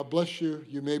God bless you.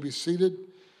 You may be seated.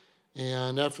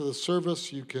 And after the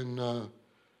service, you can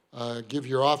give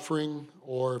your offering,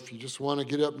 or if you just want to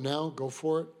get up now, go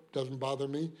for it. Doesn't bother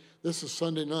me. This is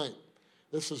Sunday night.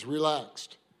 This is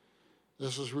relaxed.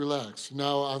 This is relaxed.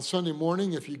 Now, on Sunday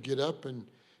morning, if you get up and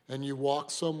you walk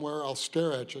somewhere, I'll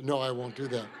stare at you. No, I won't do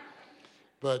that.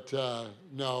 But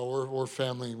no, we're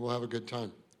family. We'll have a good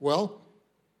time. Well,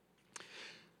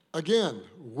 again,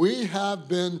 we have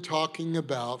been talking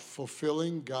about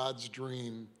fulfilling God's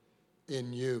dream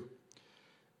in you.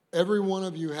 Every one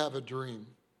of you have a dream,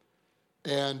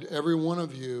 and every one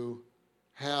of you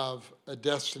have a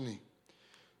destiny.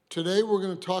 Today we're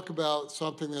going to talk about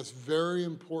something that's very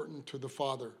important to the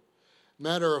Father.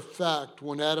 Matter of fact,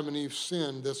 when Adam and Eve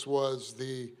sinned, this was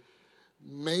the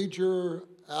major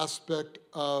aspect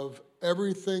of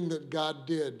everything that God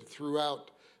did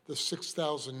throughout the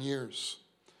 6,000 years.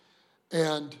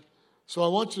 And so I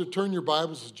want you to turn your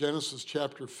Bibles to Genesis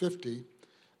chapter 50.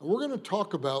 And we're going to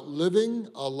talk about living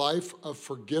a life of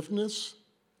forgiveness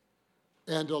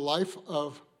and a life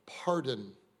of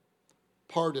pardon.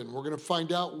 Pardon. We're going to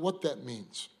find out what that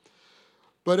means.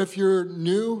 But if you're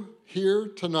new here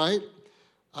tonight,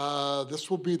 this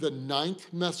will be the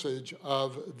 9th message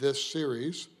of this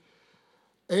series.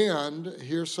 And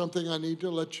here's something I need to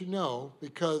let you know,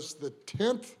 because the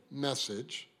 10th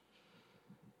message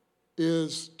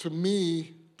is, to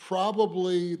me,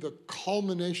 probably the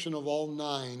culmination of all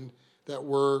 9 that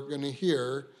we're going to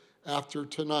hear after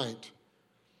tonight.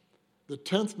 The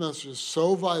 10th message is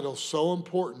so vital, so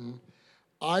important.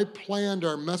 I planned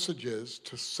our messages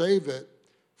to save it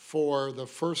for the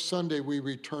first Sunday we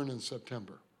return in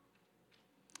September.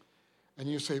 And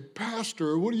you say,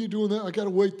 Pastor, what are you doing that? I got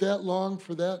to wait that long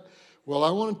for that? Well,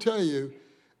 I want to tell you,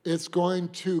 it's going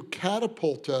to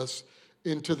catapult us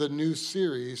into the new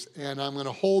series, and I'm going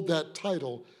to hold that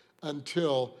title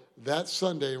until that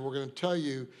Sunday, and we're going to tell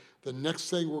you the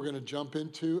next thing we're going to jump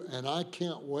into, and I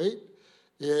can't wait.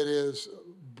 It is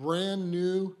brand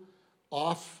new,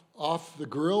 off the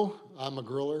grill. I'm a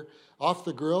griller. Off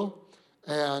the grill,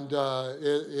 and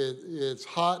it's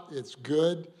hot, it's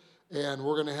good, and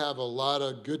we're going to have a lot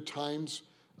of good times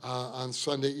on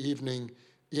Sunday evening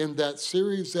in that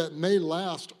series that may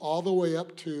last all the way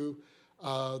up to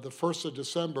the 1st of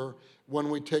December, when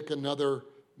we take another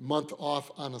month off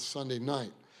on a Sunday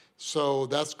night. So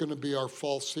that's going to be our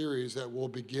fall series that will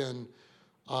begin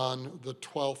on the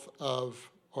 12th of,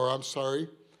 on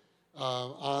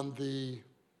the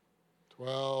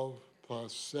 12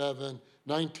 plus 7,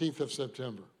 19th of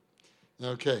September.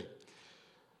 Okay.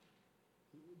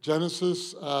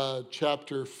 Genesis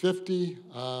chapter 50,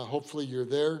 hopefully you're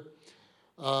there.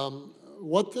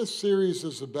 What this series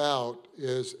is about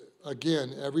is,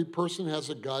 again, every person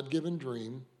has a God-given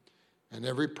dream, and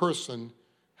every person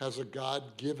has a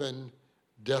God-given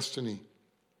destiny.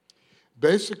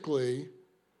 Basically,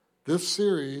 this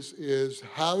series is,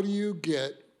 how do you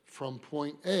get from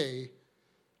point A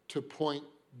to point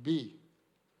B?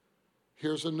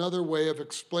 Here's another way of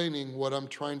explaining what I'm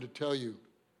trying to tell you.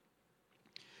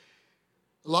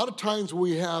 A lot of times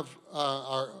we have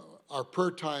our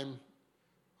prayer time,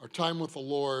 our time with the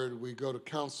Lord. We go to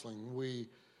counseling. We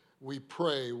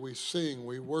pray, we sing,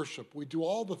 we worship, we do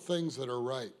all the things that are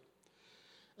right.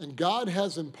 And God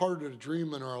has imparted a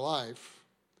dream in our life.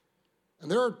 And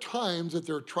there are times that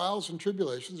there are trials and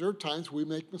tribulations. There are times we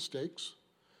make mistakes.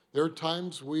 There are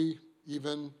times we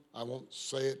even, I won't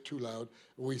say it too loud,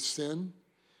 we sin.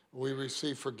 We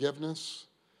receive forgiveness.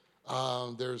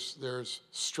 There's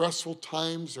stressful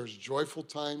times. There's joyful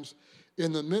times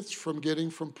in the midst from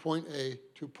getting from point A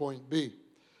to point B.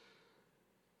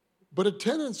 But a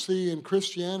tendency in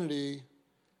Christianity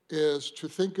is to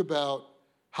think about,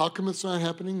 how come it's not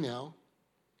happening now?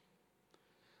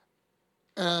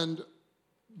 And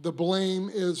the blame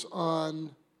is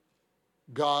on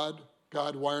God.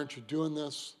 God, why aren't you doing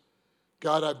this?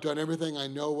 God, I've done everything. I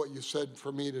know what you said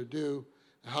for me to do.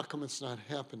 How come it's not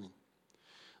happening?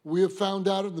 We have found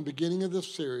out in the beginning of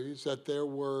this series that there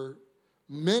were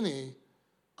many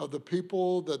of the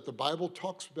people that the Bible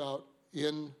talks about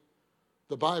in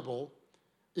the Bible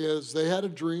is they had a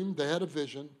dream, they had a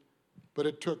vision, but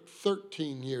it took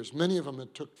 13 years. Many of them,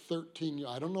 it took 13 years.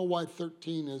 I don't know why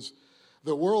 13 is,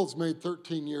 the world's made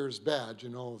 13 years bad,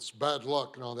 it's bad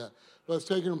luck and all that. But it's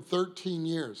taken them 13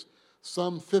 years,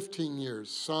 some 15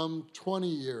 years, some 20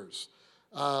 years.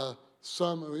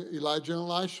 Some, Elijah and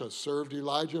Elisha served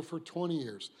Elijah for 20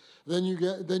 years. Then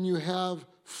you have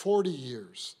 40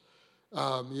 years.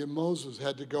 Moses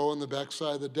had to go on the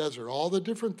backside of the desert, all the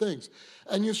different things.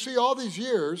 And you see all these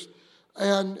years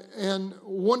and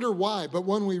wonder why. But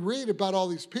when we read about all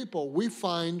these people, we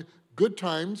find good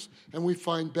times and we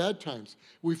find bad times.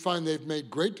 We find they've made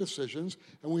great decisions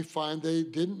and we find they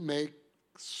didn't make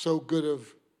so good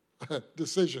of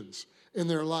decisions in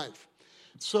their life.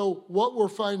 So what we're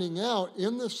finding out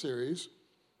in this series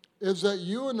is that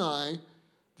you and I,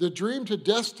 the Dream to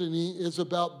Destiny is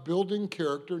about building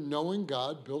character, knowing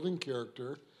God, building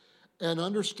character, and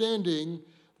understanding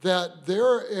that there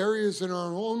are areas in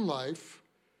our own life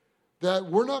that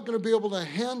we're not going to be able to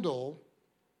handle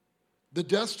the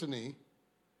destiny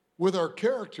with our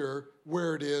character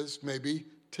where it is maybe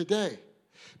today.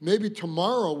 Maybe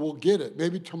tomorrow we'll get it.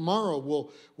 Maybe tomorrow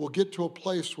we'll get to a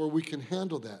place where we can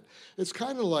handle that. It's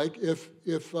kind of like if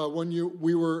when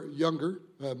we were younger,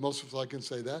 most of us I can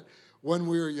say that, when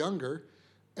we were younger,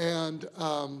 and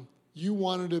you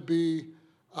wanted to be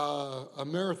a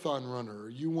marathon runner,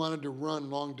 you wanted to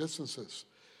run long distances.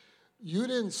 You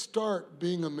didn't start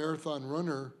being a marathon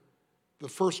runner the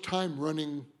first time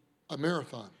running a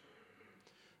marathon.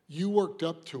 You worked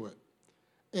up to it.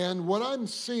 And what I'm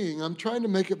seeing, I'm trying to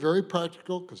make it very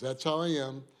practical because that's how I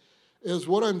am, is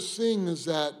what I'm seeing is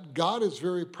that God is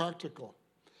very practical.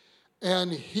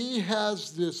 And he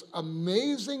has this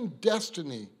amazing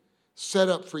destiny set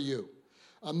up for you.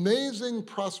 Amazing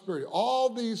prosperity, all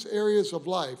these areas of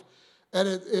life. And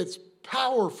it's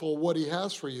powerful what he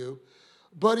has for you.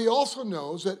 But he also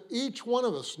knows that each one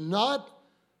of us, not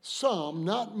some,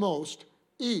 not most,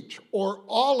 each or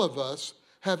all of us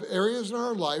have areas in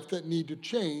our life that need to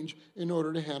change in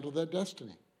order to handle that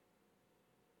destiny.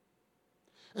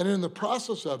 And in the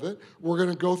process of it, we're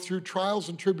going to go through trials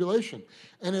and tribulation.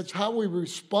 And it's how we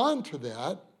respond to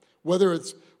that,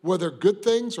 whether good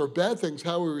things or bad things,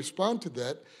 how we respond to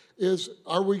that is,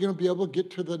 are we going to be able to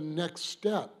get to the next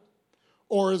step?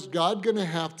 Or is God going to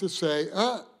have to say,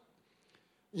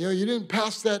 you didn't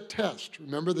pass that test.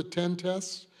 Remember the 10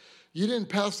 tests? You didn't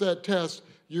pass that test.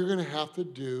 You're going to have to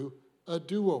do a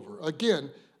do-over. Again,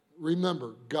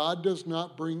 remember, God does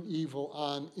not bring evil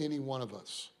on any one of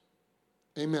us.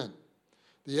 Amen.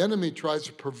 The enemy tries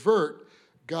to pervert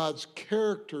God's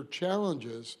character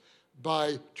challenges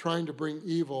by trying to bring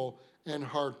evil and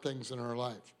hard things in our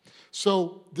life.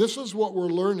 So this is what we're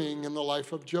learning in the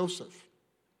life of Joseph.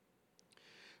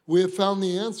 We have found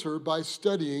the answer by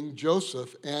studying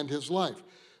Joseph and his life.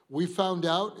 We found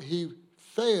out he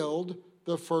failed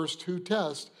the first 2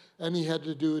 tests and he had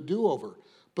to do a do-over.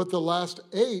 But the last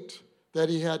 8 that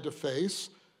he had to face,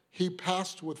 he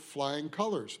passed with flying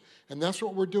colors. And that's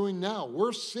what we're doing now.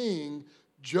 We're seeing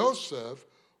Joseph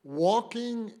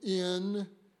walking in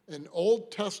an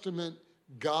Old Testament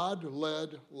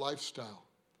God-led lifestyle.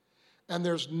 And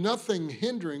there's nothing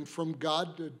hindering from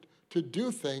God to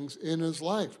do things in his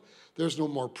life. There's no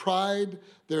more pride.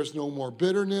 There's no more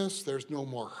bitterness. There's no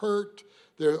more hurt.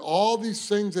 There are all these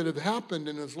things that have happened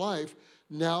in his life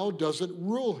now doesn't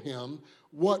rule him.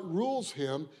 What rules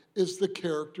him is the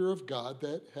character of God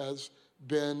that has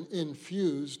been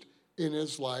infused in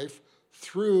his life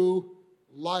through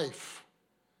life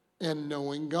and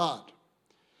knowing God.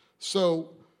 So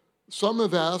some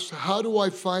have asked, how do I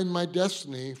find my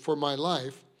destiny for my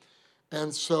life?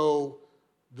 And so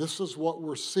this is what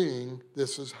we're seeing.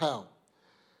 This is how.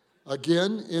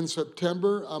 Again, in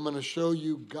September, I'm going to show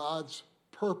you God's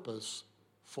purpose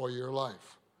for your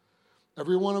life.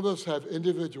 Every one of us have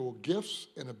individual gifts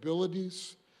and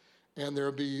abilities, and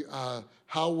there'll be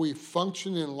how we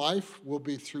function in life will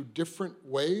be through different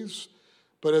ways,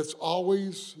 but it's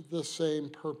always the same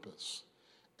purpose.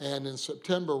 And in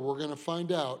September, we're going to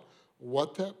find out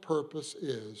what that purpose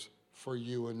is for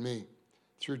you and me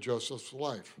through Joseph's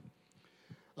life.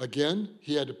 Again,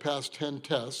 he had to pass 10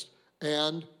 tests,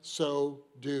 and so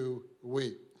do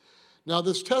we. Now,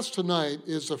 this test tonight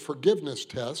is a forgiveness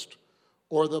test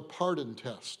or the pardon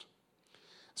test.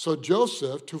 So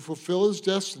Joseph, to fulfill his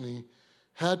destiny,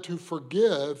 had to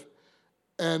forgive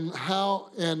and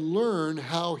learn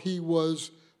how he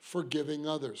was forgiving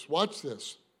others. Watch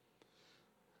this.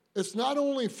 It's not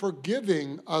only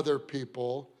forgiving other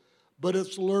people, but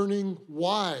it's learning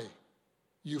why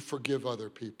you forgive other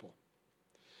people.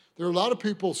 There are a lot of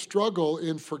people struggle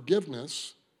in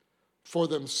forgiveness for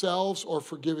themselves or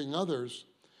forgiving others.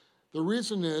 The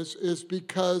reason is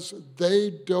because they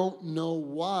don't know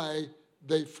why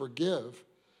they forgive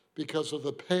because of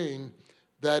the pain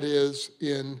that is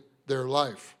in their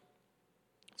life.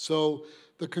 So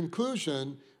the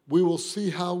conclusion, we will see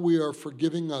how we are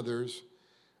forgiving others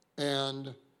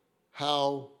and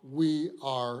how we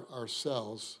are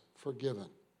ourselves forgiven.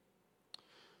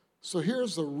 So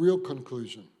here's the real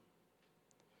conclusion.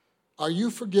 Are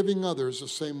you forgiving others the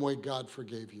same way God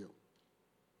forgave you?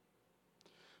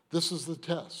 This is the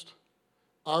test.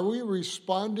 Are we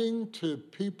responding to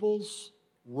people's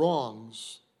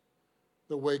wrongs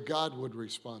the way God would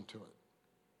respond to it.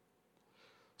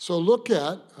 So look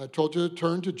at, I told you to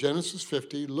turn to Genesis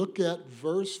 50, look at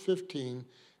verse 15,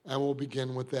 and we'll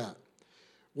begin with that.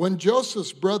 When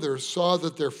Joseph's brothers saw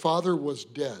that their father was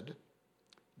dead,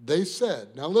 they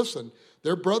said, now listen,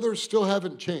 their brothers still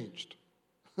haven't changed.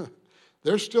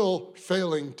 They're still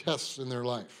failing tests in their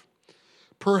life.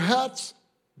 Perhaps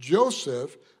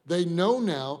Joseph, they know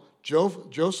now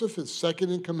Joseph is second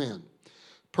in command.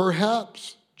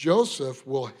 Perhaps Joseph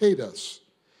will hate us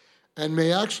and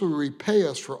may actually repay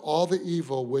us for all the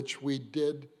evil which we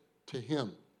did to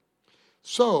him.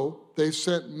 So they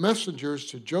sent messengers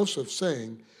to Joseph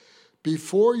saying,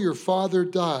 before your father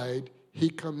died, he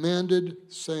commanded,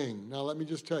 saying, now let me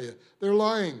just tell you, they're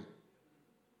lying,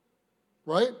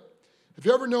 right? Have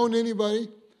you ever known anybody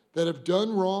that have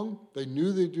done wrong, they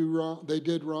knew they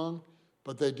did wrong,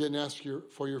 but they didn't ask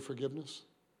for your forgiveness?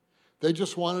 They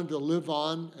just wanted to live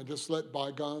on and just let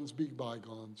bygones be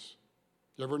bygones.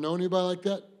 You ever know anybody like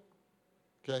that?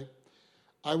 Okay.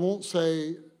 I won't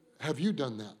say, have you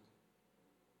done that?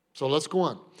 So let's go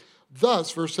on.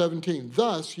 Thus, verse 17,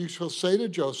 thus you shall say to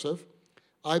Joseph,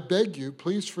 I beg you,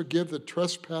 please forgive the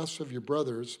trespass of your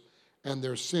brothers and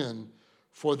their sin,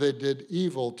 for they did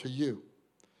evil to you.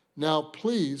 Now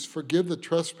please forgive the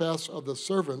trespass of the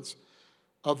servants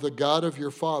of the God of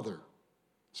your father.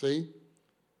 See?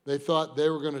 They thought they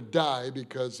were going to die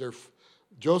because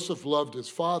Joseph loved his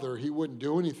father. He wouldn't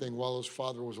do anything while his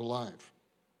father was alive.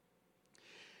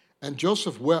 And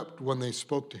Joseph wept when they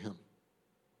spoke to him.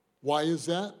 Why is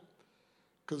that?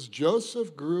 Because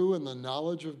Joseph grew in the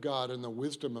knowledge of God and the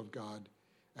wisdom of God,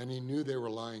 and he knew they were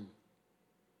lying,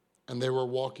 and they were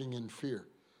walking in fear.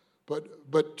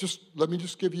 But just let me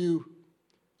just give you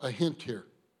a hint here.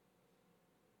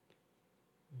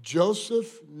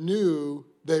 Joseph knew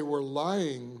they were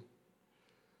lying,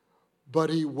 but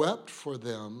he wept for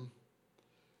them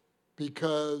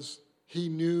because he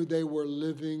knew they were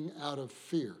living out of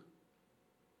fear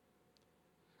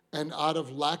and out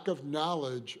of lack of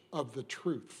knowledge of the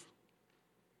truth.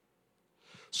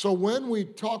 So when we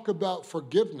talk about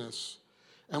forgiveness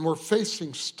and we're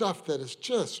facing stuff that is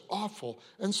just awful,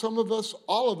 and some of us,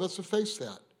 all of us have faced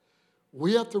that,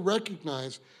 we have to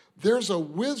recognize there's a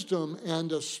wisdom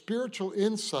and a spiritual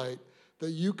insight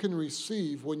that you can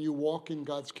receive when you walk in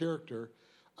God's character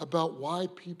about why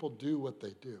people do what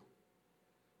they do,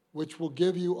 which will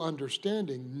give you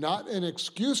understanding, not an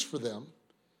excuse for them.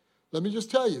 Let me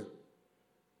just tell you,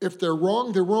 if they're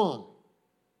wrong, they're wrong.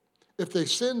 If they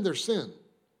sin, they're sin.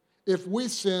 If we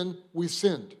sin, we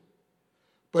sinned.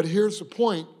 But here's the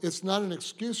point, it's not an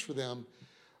excuse for them,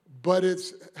 but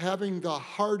it's having the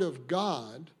heart of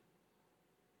God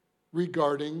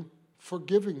regarding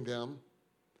forgiving them,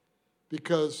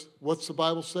 because what's the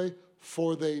Bible say?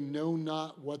 For they know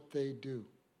not what they do.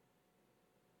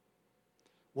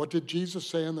 What did Jesus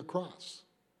say on the cross?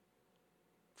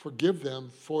 Forgive them,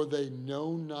 for they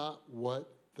know not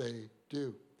what they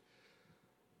do.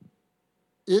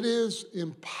 It is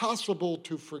impossible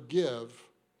to forgive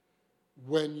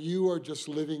when you are just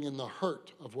living in the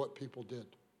hurt of what people did.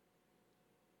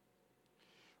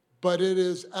 But it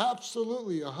is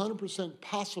absolutely 100%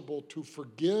 possible to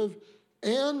forgive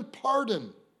and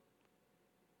pardon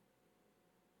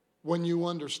when you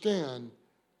understand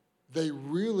they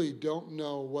really don't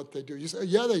know what they do. You say,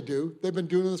 yeah, they do. They've been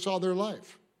doing this all their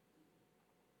life.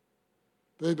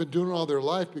 They've been doing it all their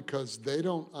life because they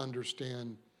don't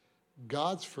understand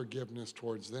God's forgiveness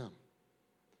towards them.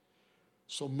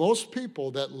 So most people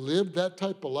that live that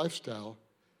type of lifestyle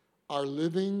are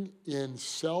living in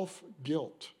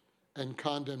self-guilt and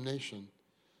condemnation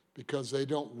because they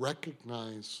don't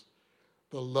recognize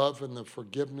the love and the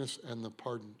forgiveness and the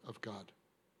pardon of God.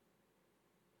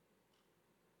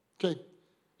 Okay,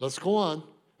 let's go on.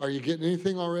 Are you getting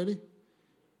anything already?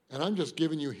 And I'm just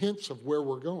giving you hints of where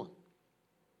we're going.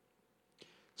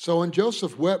 So when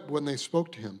Joseph wept when they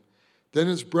spoke to him, then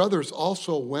his brothers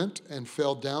also went and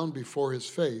fell down before his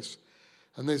face.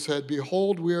 And they said,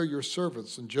 behold, we are your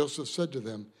servants. And Joseph said to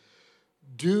them,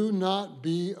 do not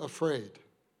be afraid.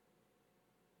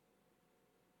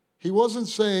 He wasn't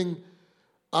saying,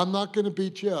 I'm not going to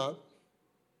beat you up.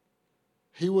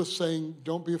 He was saying,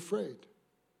 don't be afraid.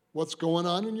 What's going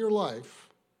on in your life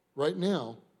right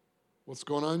now, what's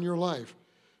going on in your life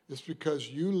is because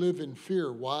you live in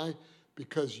fear. Why?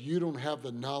 Because you don't have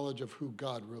the knowledge of who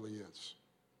God really is.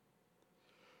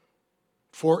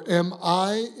 For am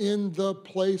I in the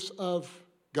place of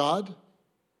God?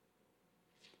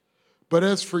 But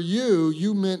as for you,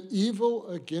 you meant evil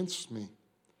against me,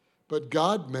 but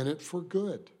God meant it for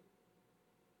good,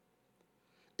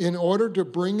 in order to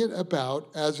bring it about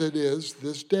as it is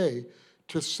this day,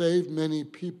 to save many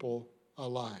people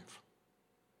alive.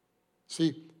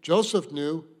 See, Joseph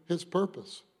knew his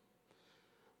purpose.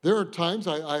 There are times,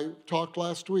 I talked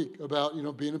last week about,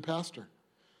 being a pastor.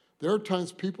 There are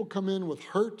times people come in with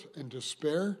hurt and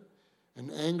despair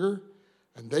and anger,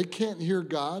 and they can't hear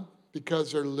God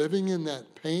because they're living in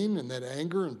that pain and that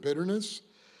anger and bitterness.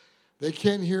 They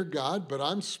can't hear God, but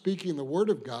I'm speaking the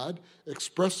word of God,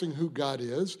 expressing who God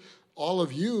is. All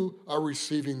of you are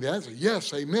receiving that. So,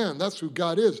 yes, amen, that's who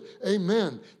God is.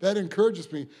 Amen. That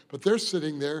encourages me. But they're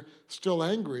sitting there still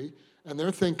angry, and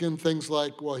they're thinking things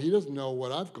like, well, he doesn't know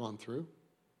what I've gone through.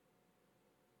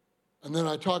 And then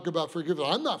I talk about forgiveness.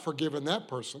 I'm not forgiving that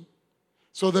person.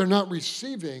 So they're not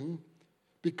receiving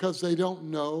because they don't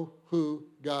know who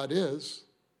God is.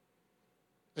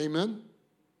 Amen?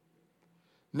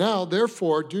 Now,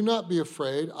 therefore, do not be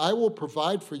afraid. I will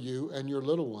provide for you and your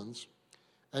little ones.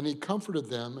 And he comforted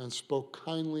them and spoke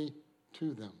kindly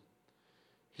to them.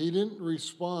 He didn't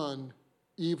respond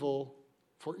evil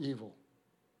for evil.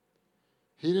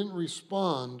 He didn't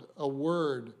respond a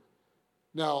word.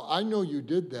 Now, I know you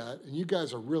did that, and you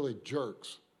guys are really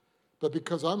jerks. But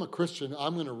because I'm a Christian,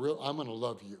 I'm going to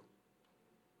love you.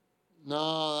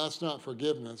 No, that's not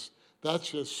forgiveness. That's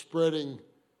just spreading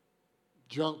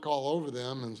junk all over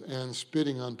them and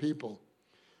spitting on people.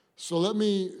 So let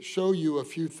me show you a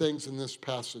few things in this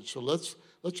passage. So let's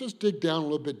just dig down a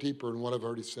little bit deeper in what I've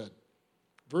already said.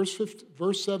 Verse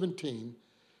 17,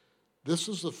 this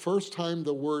is the first time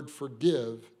the word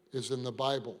forgive is in the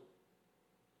Bible.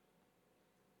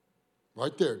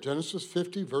 Right there, Genesis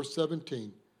 50, verse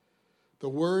 17. The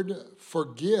word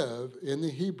forgive in the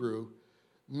Hebrew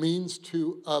means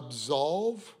to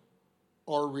absolve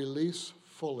or release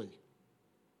fully.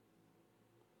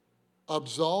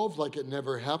 Absolve like it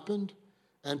never happened,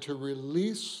 and to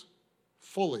release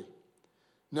fully.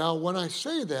 Now, when I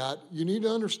say that, you need to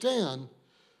understand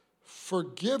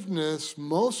forgiveness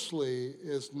mostly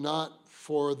is not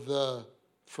for the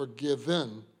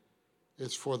forgiven,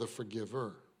 it's for the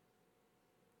forgiver.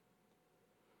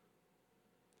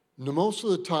 Now, most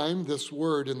of the time, this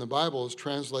word in the Bible is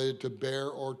translated to bear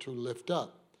or to lift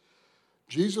up.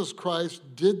 Jesus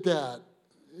Christ did that,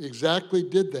 exactly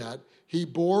did that. He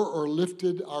bore or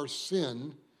lifted our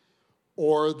sin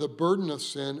or the burden of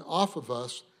sin off of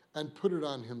us and put it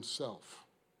on himself.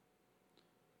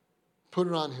 Put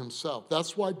it on himself.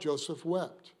 That's why Joseph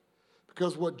wept.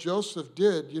 Because what Joseph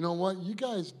did, you know what? You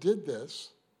guys did this.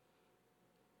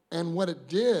 And what it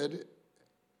did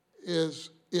is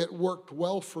it worked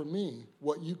well for me,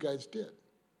 what you guys did.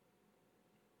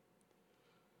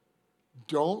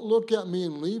 Don't look at me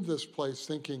and leave this place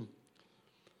thinking,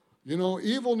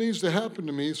 evil needs to happen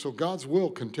to me so God's will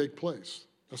can take place.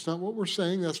 That's not what we're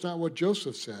saying. That's not what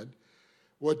Joseph said.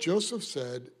 What Joseph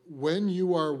said, when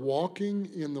you are walking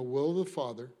in the will of the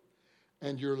Father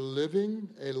and you're living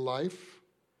a life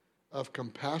of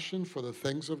compassion for the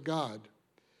things of God,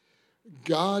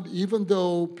 God, even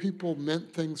though people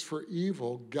meant things for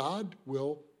evil, God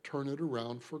will turn it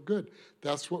around for good.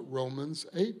 That's what Romans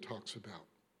 8 talks about.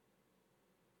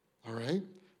 All right?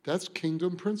 That's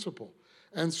kingdom principle.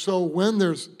 And so when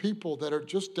there's people that are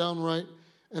just downright,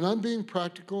 and I'm being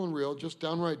practical and real, just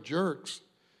downright jerks,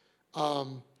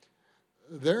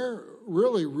 they're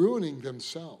really ruining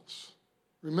themselves.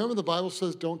 Remember the Bible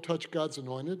says don't touch God's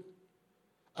anointed?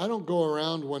 I don't go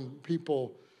around when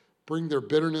people bring their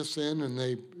bitterness in and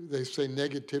they say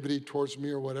negativity towards me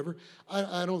or whatever.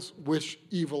 I don't wish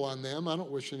evil on them. I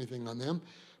don't wish anything on them.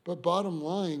 But bottom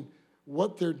line,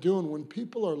 what they're doing, when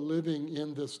people are living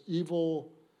in this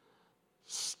evil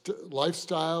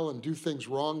lifestyle and do things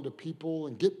wrong to people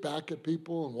and get back at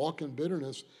people and walk in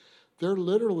bitterness, they're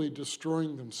literally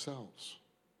destroying themselves.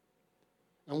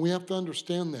 And we have to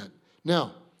understand that.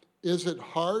 Now, is it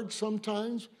hard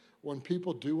sometimes when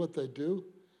people do what they do?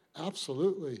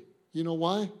 Absolutely. You know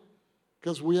why?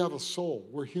 Because we have a soul.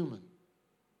 We're human.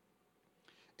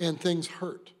 And things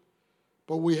hurt.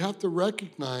 But we have to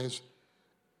recognize,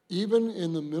 even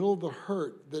in the middle of the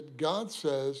hurt, that God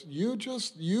says, you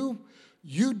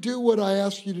do what I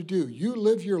ask you to do. You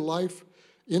live your life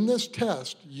in this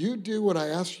test. You do what I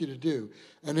ask you to do.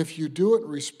 And if you do it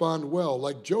and respond well,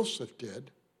 like Joseph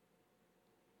did,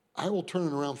 I will turn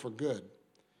it around for good.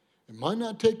 It might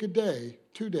not take a day,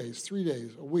 2 days, 3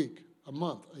 days, a week, a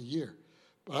month, a year.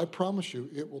 But I promise you,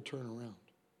 it will turn around.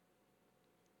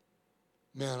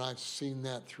 Man, I've seen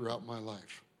that throughout my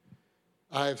life.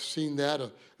 I've seen that.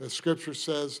 The scripture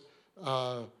says,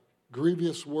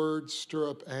 grievous words stir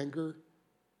up anger,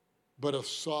 but a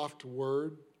soft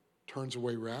word turns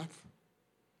away wrath.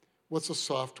 what's a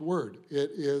soft word?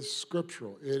 It is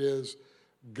scriptural. It is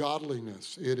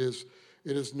godliness. It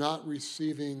is not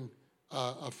receiving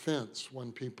offense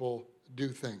when people do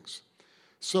things.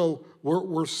 So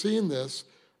we're seeing this.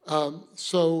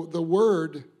 So the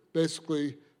word,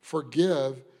 basically,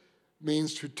 forgive,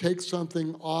 means to take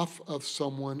something off of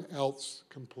someone else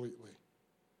completely.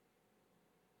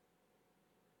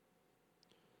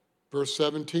 Verse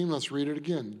 17, let's read it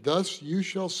again. Thus you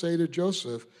shall say to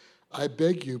Joseph, I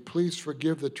beg you, please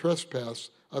forgive the trespass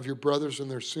of your brothers and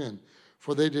their sin,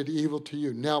 for they did evil to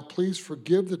you. Now please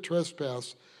forgive the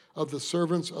trespass of the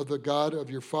servants of the God of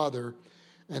your father.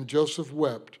 And Joseph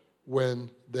wept when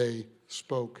they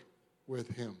spoke with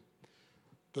him.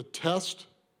 The test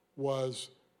was,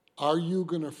 are you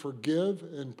going to forgive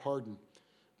and pardon?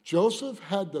 Joseph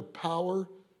had the power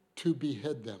to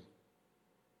behead them.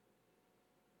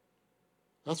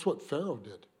 That's what Pharaoh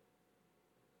did.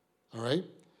 All right?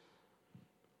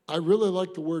 I really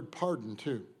like the word pardon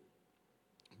too,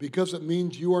 because it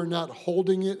means you are not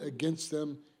holding it against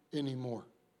them anymore.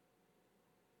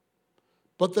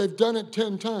 But they've done it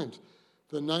 10 times.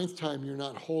 The 9th time, you're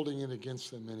not holding it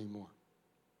against them anymore.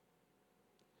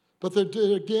 But they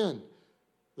did it again.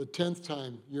 The 10th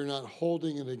time, you're not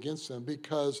holding it against them,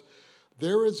 because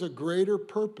there is a greater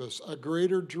purpose, a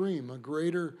greater dream, a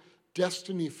greater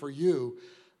destiny for you,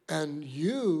 and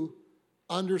you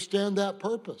understand that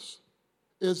purpose,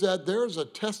 is that there's a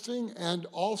testing and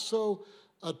also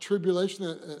a tribulation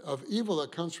of evil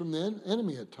that comes from the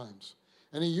enemy at times.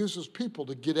 And he uses people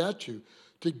to get at you,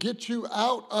 to get you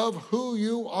out of who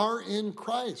you are in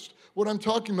Christ. What I'm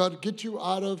talking about, to get you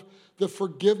out of the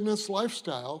forgiveness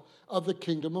lifestyle of the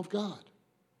kingdom of God.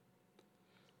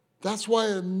 That's why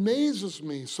it amazes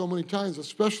me so many times,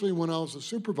 especially when I was a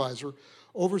supervisor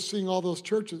overseeing all those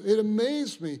churches. It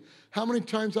amazed me how many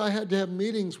times I had to have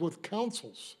meetings with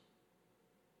councils.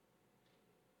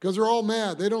 Because they're all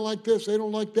mad. They don't like this. They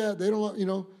don't like that. They don't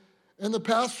like, And the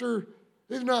pastor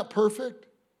is not perfect.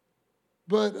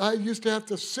 But I used to have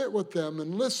to sit with them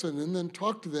and listen and then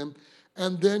talk to them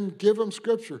and then give them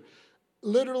scripture.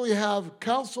 Literally have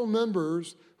council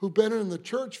members who've been in the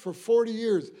church for 40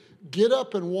 years get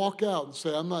up and walk out and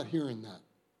say, I'm not hearing that.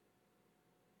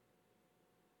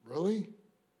 Really?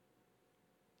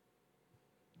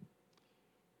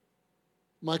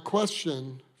 My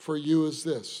question for you is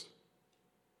this.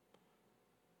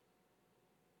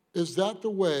 Is that the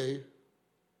way,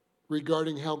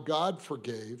 regarding how God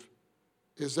forgave,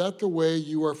 is that the way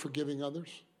you are forgiving others?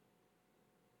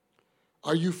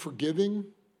 Are you forgiving?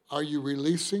 Are you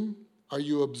releasing? Are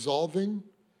you absolving?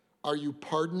 Are you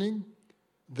pardoning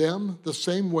them the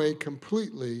same way,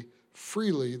 completely,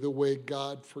 freely, the way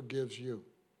God forgives you?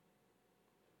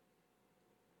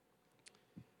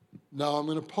 Now I'm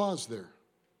going to pause there.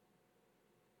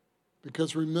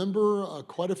 Because remember,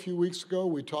 quite a few weeks ago,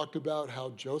 we talked about how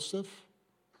Joseph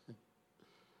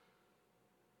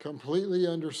completely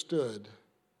understood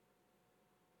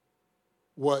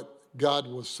what God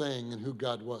was saying and who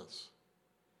God was.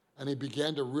 And he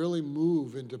began to really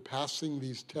move into passing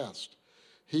these tests.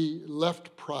 He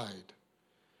left pride,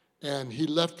 and he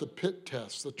left the pit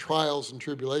tests, the trials and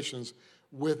tribulations,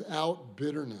 without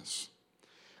bitterness.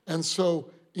 And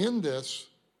so in this,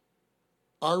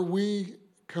 are we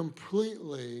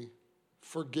completely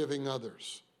forgiving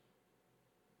others?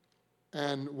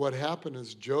 And what happened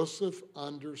is Joseph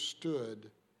understood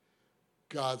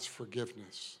God's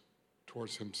forgiveness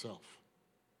towards himself.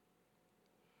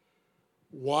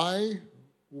 Why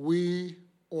we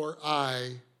or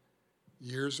I,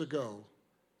 years ago,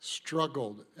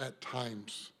 struggled at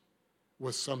times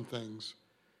with some things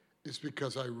is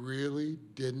because I really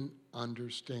didn't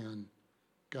understand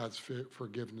God's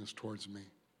forgiveness towards me.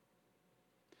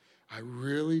 I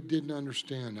really didn't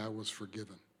understand I was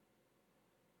forgiven.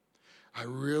 I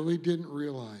really didn't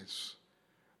realize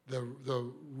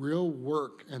the real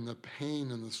work and the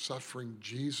pain and the suffering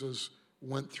Jesus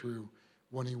went through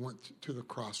when he went to the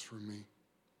cross for me.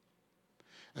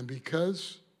 And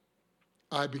because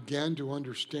I began to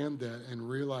understand that and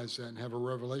realize that and have a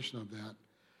revelation of that,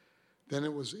 then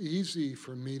it was easy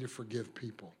for me to forgive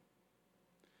people.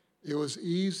 It was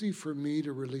easy for me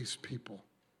to release people.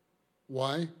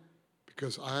 Why?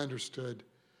 Because I understood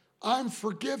I'm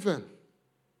forgiven.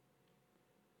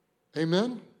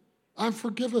 Amen? I'm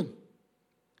forgiven.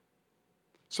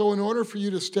 So in order for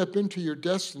you to step into your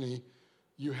destiny,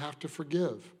 you have to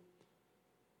forgive.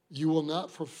 You will not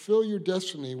fulfill your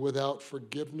destiny without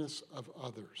forgiveness of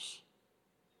others.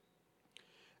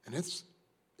 And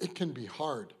it can be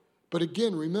hard. But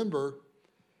again, remember,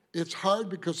 it's hard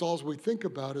because all we think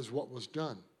about is what was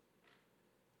done.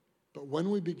 But when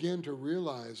we begin to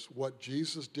realize what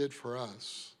Jesus did for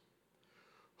us,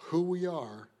 who we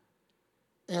are,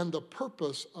 and the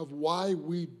purpose of why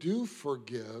we do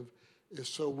forgive is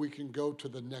so we can go to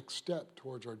the next step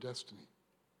towards our destiny.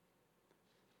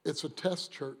 It's a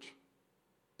test, church.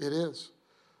 It is.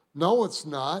 No, it's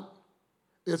not.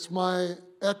 It's my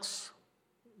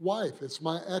ex-wife. It's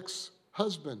my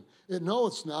ex-husband. No,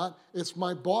 it's not. It's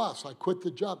my boss. I quit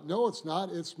the job. No, it's not.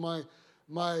 It's my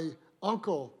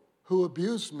uncle who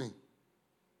abused me.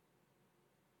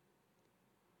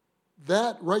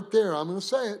 That right there, I'm going to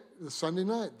say it, this Sunday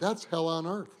night, that's hell on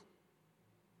earth.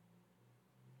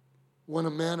 When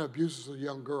a man abuses a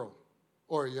young girl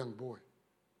or a young boy.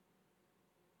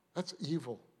 That's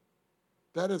evil.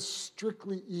 That is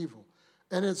strictly evil.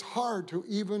 And it's hard to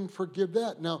even forgive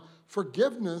that. Now,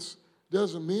 forgiveness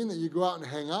doesn't mean that you go out and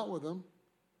hang out with them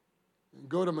and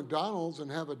go to McDonald's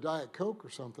and have a Diet Coke or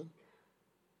something,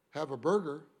 have a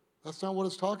burger. That's not what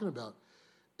it's talking about.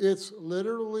 It's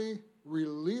literally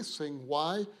releasing.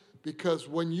 Why? Because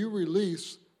when you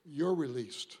release, you're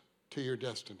released to your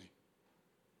destiny.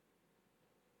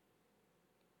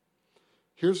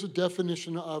 Here's the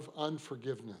definition of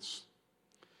unforgiveness.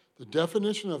 The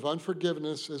definition of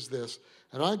unforgiveness is this,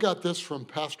 and I got this from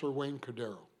Pastor Wayne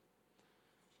Cordero.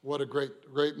 What a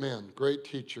great man, great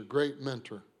teacher, great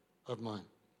mentor of mine,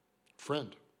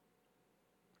 friend.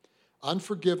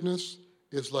 Unforgiveness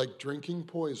is like drinking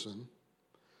poison,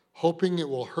 hoping it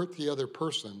will hurt the other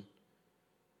person,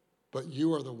 but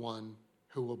you are the one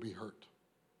who will be hurt.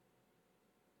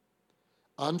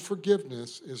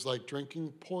 Unforgiveness is like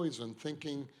drinking poison,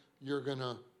 thinking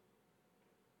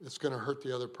it's going to hurt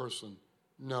the other person.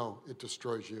 No, it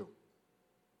destroys you.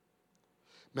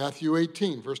 Matthew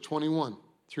 18, verse 21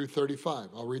 through 35.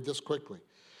 I'll read this quickly.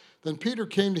 Then Peter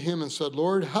came to him and said,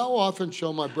 Lord, how often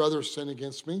shall my brother sin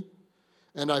against me,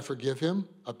 and I forgive him?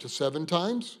 Up to 7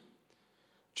 times?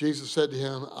 Jesus said to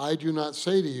him, I do not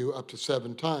say to you up to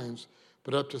 7 times,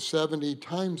 but up to 70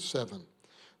 times 7.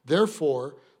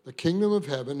 Therefore, the kingdom of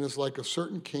heaven is like a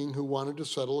certain king who wanted to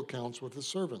settle accounts with his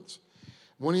servants.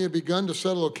 When he had begun to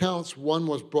settle accounts, one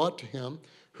was brought to him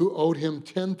who owed him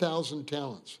 10,000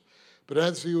 talents. But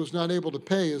as he was not able to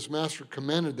pay, his master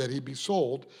commanded that he be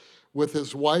sold with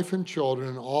his wife and children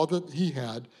and all that he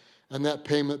had, and that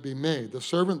payment be made. The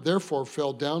servant therefore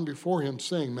fell down before him,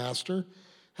 saying, Master,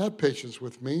 have patience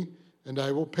with me, and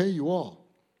I will pay you all.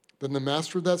 Then the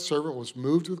master of that servant was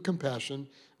moved with compassion,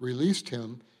 released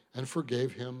him, and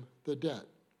forgave him the debt.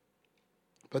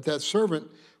 But that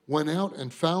servant went out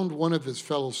and found one of his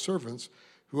fellow servants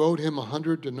who owed him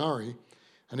 100 denarii,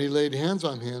 and he laid hands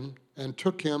on him and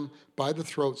took him by the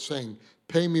throat, saying,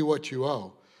 Pay me what you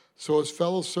owe. So his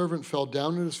fellow servant fell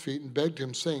down at his feet and begged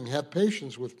him, saying, Have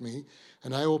patience with me,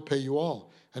 and I will pay you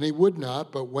all. And he would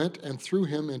not, but went and threw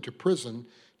him into prison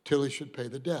till he should pay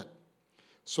the debt.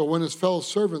 So when his fellow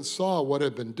servants saw what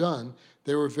had been done,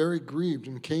 they were very grieved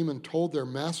and came and told their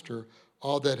master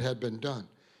all that had been done.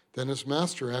 Then his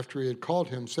master, after he had called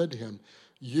him, said to him,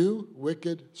 You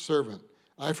wicked servant,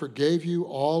 I forgave you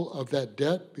all of that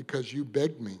debt because you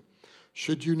begged me.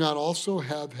 Should you not also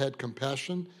have had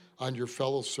compassion on your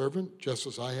fellow servant, just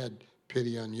as I had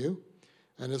pity on you?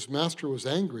 And his master was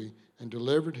angry and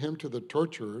delivered him to the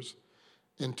torturers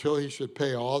until he should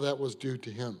pay all that was due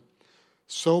to him.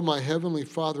 So my heavenly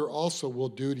Father also will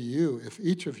do to you if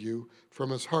each of you from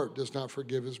his heart does not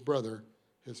forgive his brother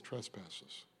his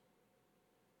trespasses.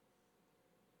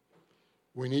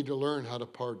 We need to learn how to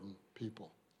pardon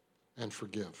people and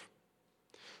forgive.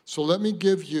 So let me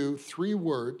give you 3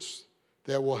 words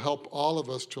that will help all of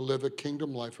us to live a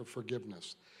kingdom life of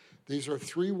forgiveness. These are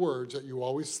 3 words that you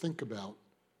always think about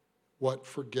what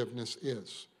forgiveness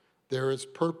is. There is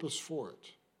purpose for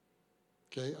it.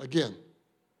 Okay, again,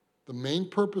 the main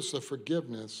purpose of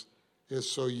forgiveness is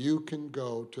so you can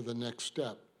go to the next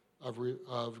step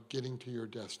of getting to your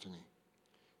destiny.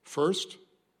 First,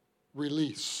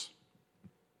 release.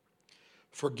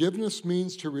 Forgiveness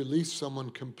means to release someone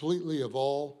completely of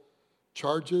all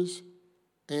charges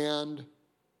and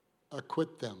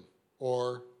acquit them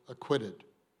or acquitted.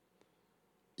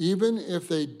 Even if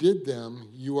they did them,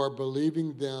 you are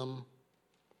believing them,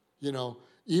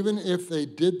 even if they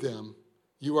did them,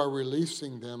 you are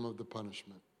releasing them of the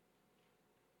punishment.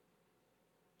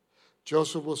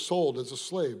 Joseph was sold as a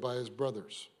slave by his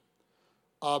brothers.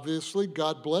 Obviously,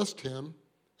 God blessed him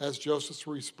as Joseph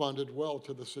responded well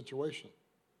to the situation.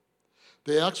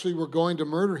 They actually were going to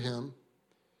murder him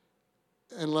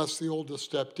unless the oldest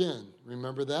stepped in.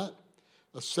 Remember that?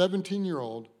 A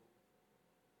 17-year-old,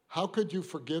 how could you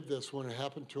forgive this when it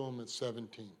happened to him at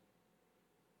 17?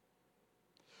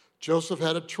 Joseph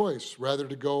had a choice, rather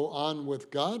to go on with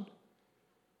God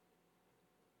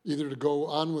either to go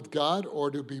on with God or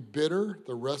to be bitter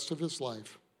the rest of his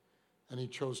life, and he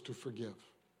chose to forgive.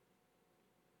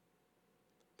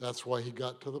 That's why he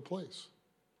got to the place.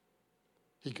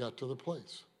 He got to the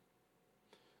place.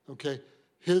 Okay,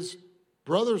 his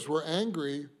brothers were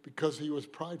angry because he was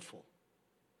prideful.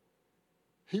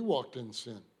 He walked in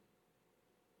sin.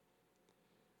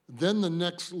 Then the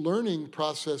next learning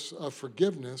process of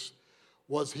forgiveness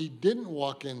was he didn't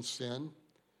walk in sin,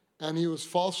 and he was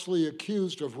falsely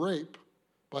accused of rape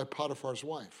by Potiphar's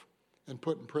wife and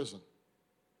put in prison.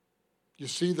 You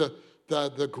see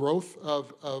the growth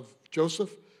of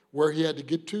Joseph, where he had to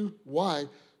get to? Why?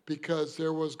 Because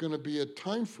there was going to be a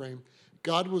time frame.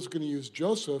 God was going to use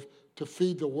Joseph to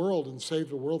feed the world and save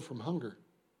the world from hunger.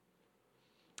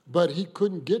 But he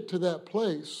couldn't get to that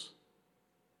place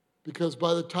because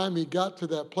by the time he got to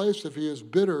that place, if he was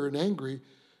bitter and angry,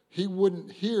 he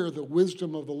wouldn't hear the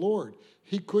wisdom of the Lord.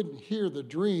 He couldn't hear the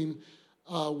dream,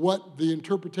 what the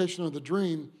interpretation of the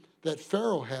dream that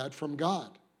Pharaoh had from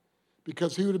God,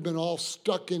 because he would have been all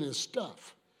stuck in his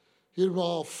stuff. He'd have been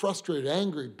all frustrated,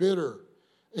 angry, bitter,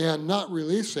 and not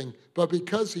releasing. But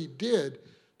because he did,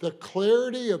 the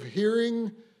clarity of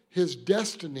hearing his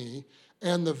destiny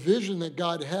and the vision that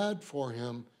God had for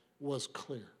him was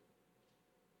clear.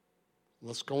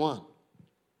 Let's go on.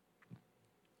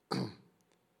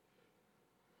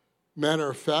 Matter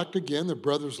of fact, again, the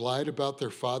brothers lied about their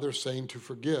father saying to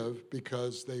forgive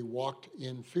because they walked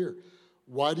in fear.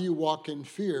 Why do you walk in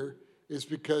fear? Is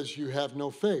because you have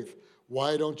no faith.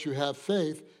 Why don't you have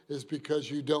faith? Is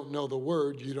because you don't know the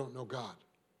word, you don't know God.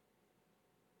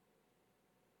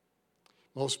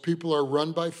 Most people are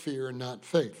run by fear and not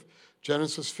faith.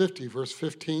 Genesis 50, verse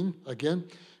 15, again,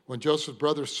 when Joseph's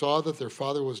brothers saw that their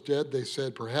father was dead, they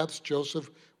said, perhaps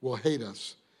Joseph will hate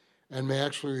us and may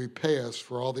actually repay us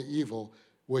for all the evil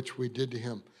which we did to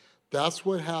him. That's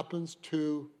what happens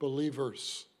to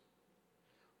believers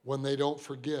when they don't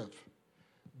forgive.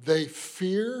 They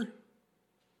fear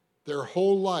their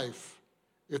whole life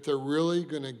if they're really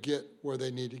going to get where they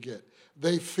need to get.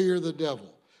 They fear the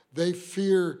devil. They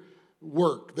fear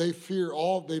work. They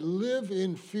live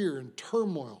in fear and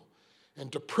turmoil, and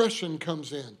depression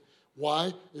comes in.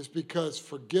 Why? It's because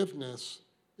forgiveness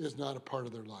is not a part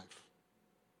of their life.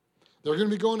 They're going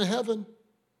to be going to heaven,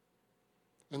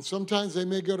 and sometimes they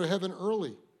may go to heaven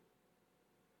early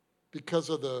because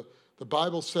of the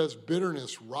Bible says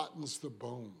bitterness rottens the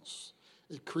bones.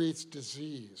 It creates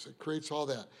disease. It creates all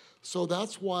that. So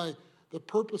that's why the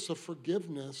purpose of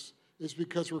forgiveness is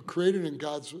because we're created in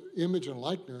God's image and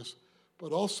likeness,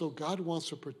 but also God wants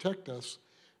to protect us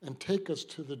and take us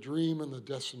to the dream and the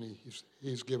destiny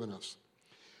he's given us.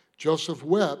 Joseph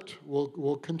wept.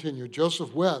 We'll continue.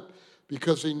 Joseph wept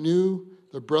because he knew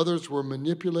the brothers were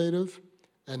manipulative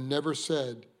and never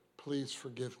said, please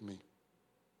forgive me.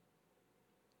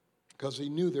 Because he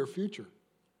knew their future.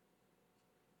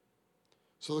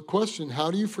 So the question, how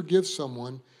do you forgive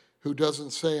someone who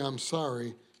doesn't say, I'm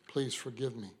sorry, please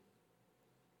forgive me?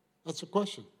 That's the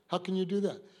question. How can you do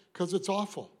that? Because it's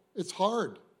awful. It's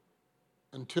hard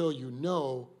until you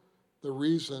know the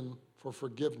reason for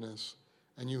forgiveness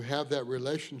and you have that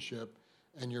relationship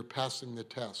and you're passing the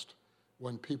test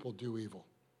when people do evil.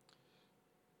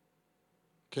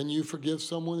 Can you forgive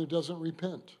someone who doesn't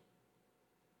repent?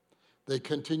 They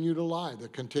continue to lie. They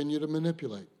continue to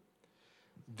manipulate.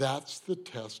 That's the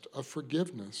test of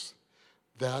forgiveness.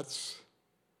 That's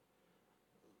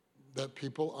that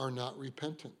people are not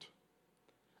repentant.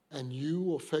 And you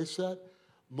will face that.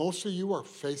 Most of you are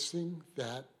facing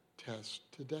that test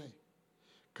today.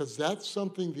 Because that's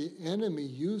something the enemy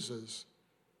uses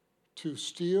to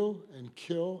steal and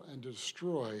kill and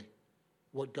destroy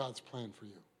what God's planned for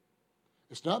you.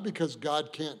 It's not because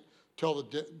God can't tell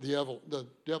the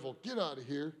devil, get out of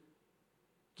here,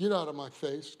 get out of my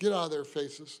face, get out of their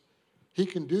faces. He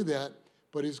can do that,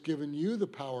 but he's given you the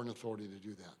power and authority to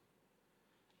do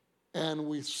that. And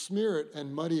we smear it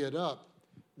and muddy it up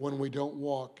when we don't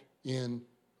walk in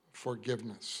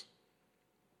forgiveness.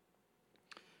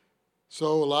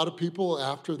 So a lot of people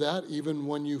after that, even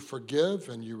when you forgive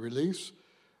and you release,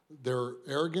 they're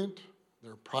arrogant,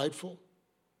 they're prideful.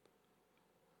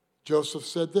 Joseph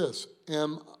said this,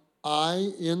 am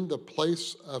I in the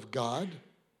place of God?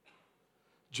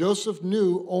 Joseph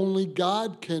knew only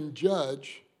God can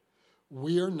judge.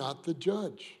 We are not the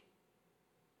judge.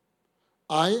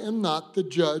 I am not the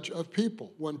judge of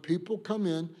people. When people come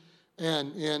in,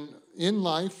 and in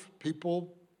life,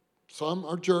 people, some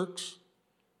are jerks,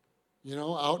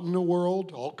 out in the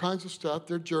world, all kinds of stuff,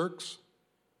 they're jerks.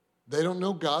 They don't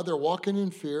know God. They're walking in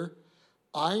fear.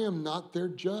 I am not their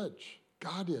judge.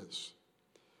 God is.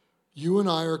 You and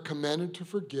I are commanded to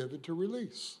forgive and to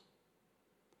release.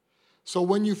 So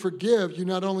when you forgive, you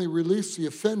not only release the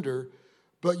offender,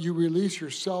 but you release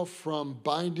yourself from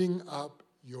binding up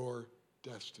your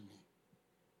destiny.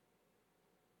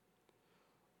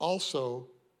 Also,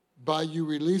 by you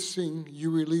releasing,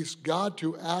 you release God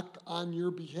to act on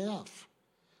your behalf,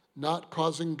 not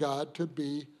causing God to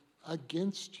be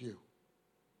against you.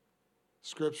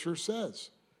 Scripture says,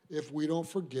 if we don't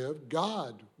forgive,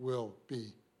 God will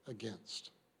be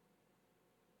against.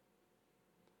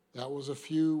 That was a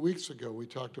few weeks ago. We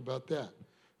talked about that.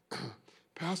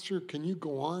 Pastor, can you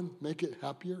go on, make it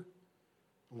happier?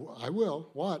 I will.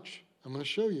 Watch. I'm going to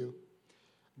show you.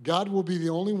 God will be the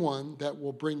only one that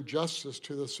will bring justice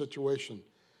to the situation.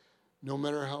 No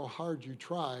matter how hard you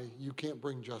try, you can't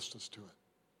bring justice to it.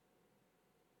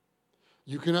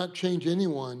 You cannot change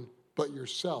anyone but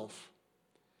yourself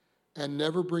and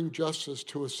never bring justice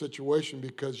to a situation,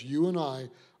 because you and I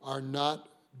are not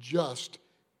just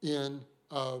in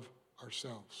of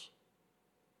ourselves.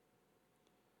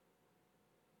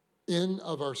 In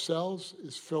of ourselves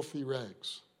is filthy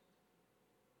rags.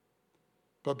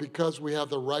 But because we have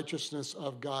the righteousness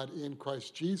of God in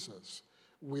Christ Jesus,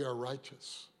 we are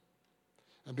righteous.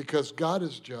 And because God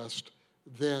is just,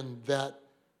 then that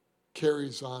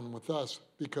carries on with us.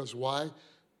 Because why?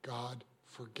 God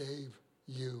forgave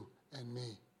you and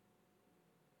me.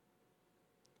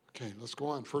 Okay, let's go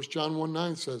on. 1 John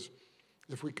 1:9 says,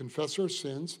 if we confess our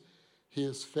sins, he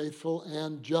is faithful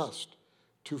and just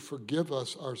to forgive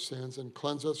us our sins and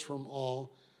cleanse us from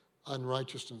all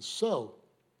unrighteousness. So,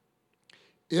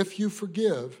 if you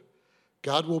forgive,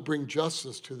 God will bring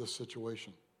justice to the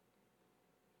situation.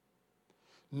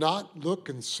 Not look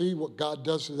and see what God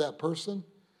does to that person.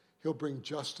 He'll bring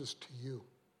justice to you.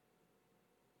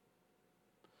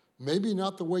 Maybe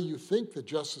not the way you think that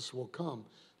justice will come,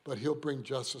 but he'll bring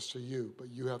justice to you. But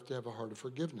you have to have a heart of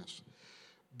forgiveness.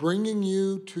 Bringing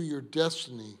you to your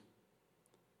destiny,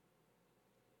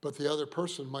 but the other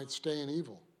person might stay in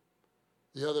evil.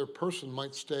 The other person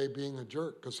might stay being a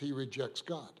jerk because he rejects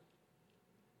God.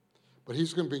 But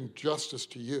he's going to bring justice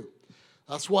to you.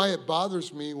 That's why it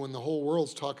bothers me when the whole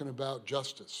world's talking about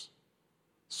justice,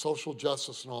 social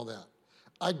justice and all that.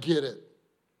 I get it.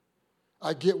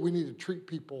 I get we need to treat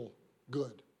people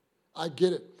good. I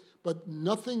get it. But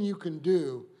nothing you can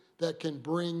do that can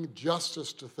bring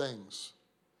justice to things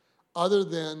other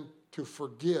than to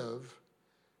forgive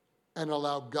and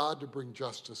allow God to bring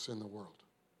justice in the world.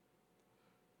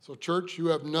 So, church, you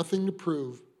have nothing to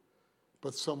prove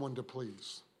but someone to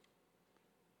please.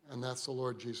 And that's the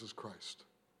Lord Jesus Christ.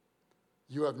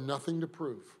 You have nothing to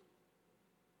prove.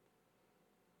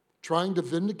 Trying to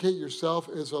vindicate yourself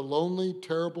is a lonely,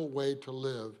 terrible way to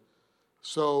live.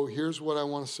 So here's what I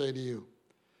want to say to you.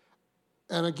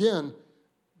 And again,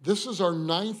 this is our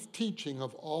 9th teaching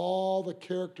of all the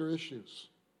character issues.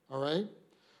 All right?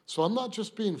 So I'm not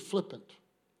just being flippant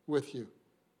with you.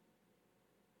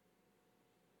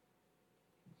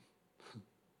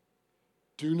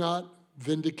 Do not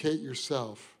vindicate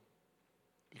yourself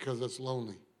because it's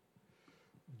lonely.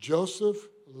 Joseph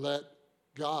let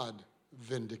God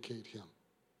vindicate him.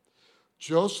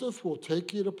 Joseph will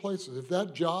take you to places. If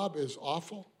that job is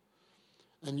awful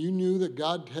and you knew that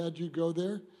God had you go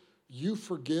there, you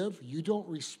forgive, you don't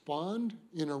respond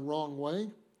in a wrong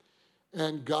way,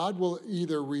 and God will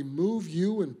either remove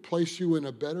you and place you in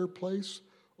a better place,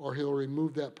 or he'll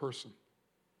remove that person.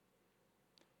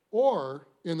 Or,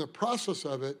 in the process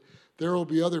of it, there will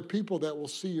be other people that will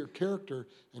see your character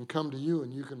and come to you,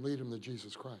 and you can lead them to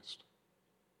Jesus Christ.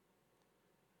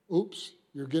 Oops,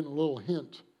 you're getting a little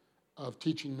hint of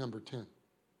teaching number 10.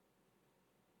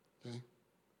 Okay?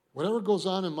 Whatever goes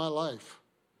on in my life,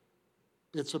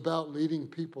 it's about leading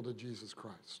people to Jesus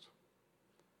Christ.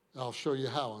 I'll show you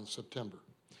how in September.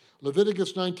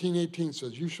 Leviticus 19:18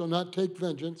 says, you shall not take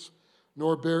vengeance,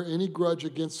 nor bear any grudge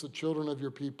against the children of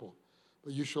your people,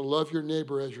 but you shall love your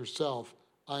neighbor as yourself.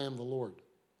 I am the Lord.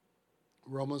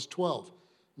 Romans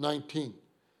 12:19.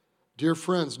 Dear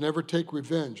friends, never take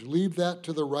revenge. Leave that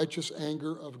to the righteous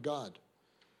anger of God.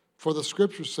 For the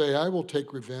scriptures say, I will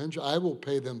take revenge. I will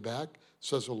pay them back,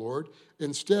 says the Lord.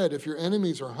 Instead, if your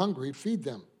enemies are hungry, feed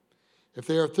them. If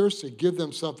they are thirsty, give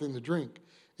them something to drink.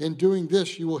 In doing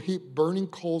this, you will heap burning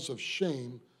coals of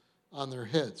shame on their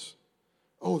heads.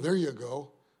 Oh, there you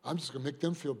go. I'm just going to make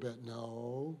them feel bad.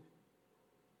 No.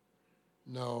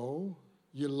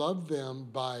 You love them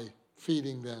by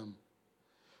feeding them.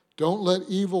 Don't let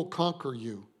evil conquer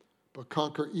you, but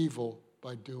conquer evil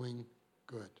by doing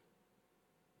good.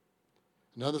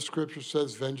 Another scripture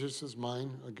says, vengeance is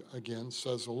mine, again,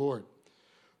 says the Lord.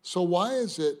 So why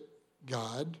is it,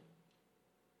 God,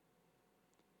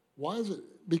 Why is it?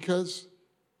 Because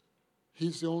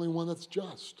he's the only one that's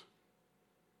just.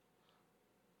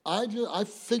 I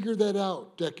figured that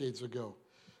out decades ago.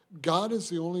 God is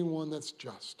the only one that's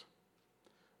just.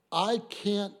 I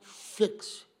can't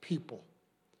fix people.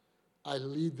 I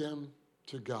lead them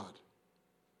to God.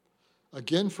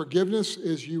 Again, forgiveness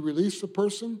is you release the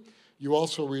person. You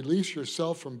also release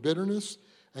yourself from bitterness,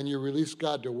 and you release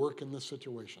God to work in the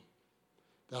situation.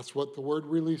 That's what the word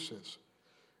release is.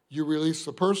 You release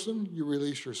the person, you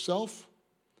release yourself,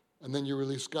 and then you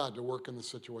release God to work in the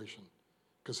situation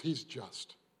because he's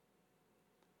just.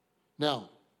 Now,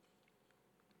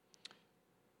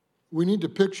 we need to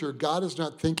picture God is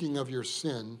not thinking of your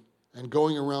sin and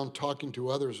going around talking to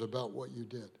others about what you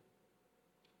did.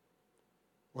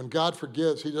 When God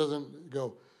forgives, he doesn't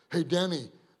go, hey, Danny,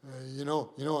 you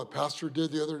know what Pastor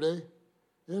did the other day?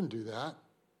 He didn't do that.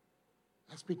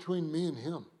 That's between me and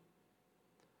him.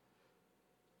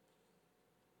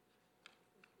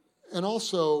 And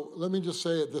also, let me just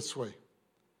say it this way.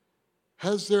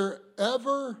 Has there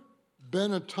ever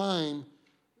been a time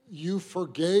you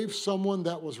forgave someone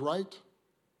that was right?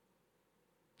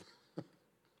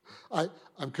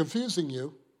 I'm confusing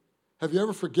you. Have you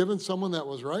ever forgiven someone that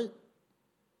was right?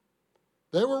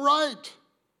 They were right.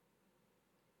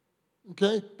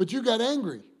 Okay? But you got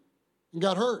angry and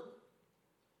got hurt.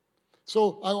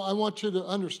 So I want you to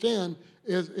understand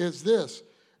is this.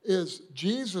 Is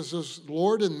Jesus is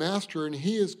Lord and Master, and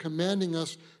he is commanding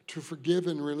us to forgive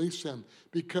and release them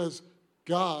because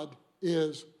God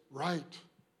is right.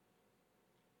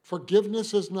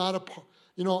 Forgiveness is not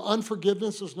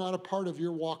unforgiveness is not a part of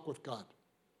your walk with God.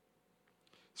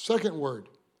 Second word,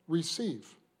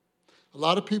 receive. A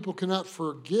lot of people cannot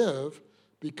forgive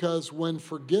because when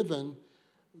forgiven,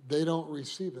 they don't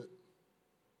receive it.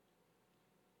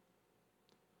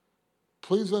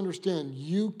 Please understand,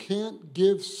 you can't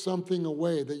give something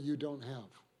away that you don't have.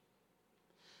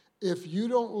 If you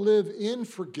don't live in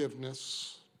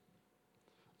forgiveness,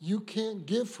 you can't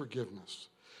give forgiveness.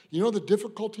 You know the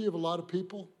difficulty of a lot of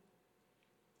people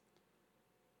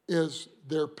is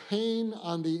their pain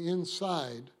on the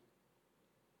inside.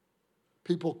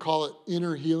 People call it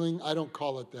inner healing. I don't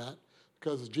call it that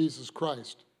because Jesus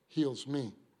Christ heals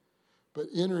me. But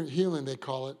inner healing, they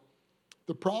call it.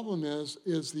 The problem is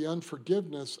the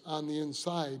unforgiveness on the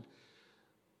inside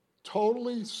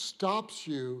totally stops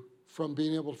you from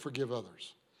being able to forgive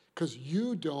others because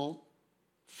you don't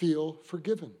feel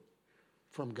forgiven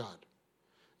from God.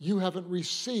 You haven't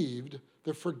received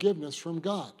the forgiveness from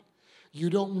God. You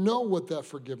don't know what that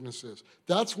forgiveness is.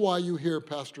 That's why you hear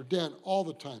Pastor Dan all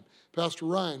the time, Pastor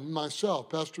Ryan, myself,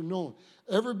 Pastor Nolan,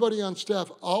 everybody on staff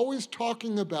always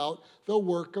talking about the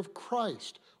work of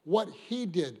Christ, what he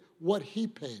did, what he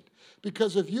paid.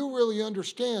 Because if you really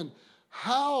understand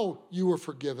how you were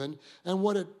forgiven and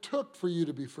what it took for you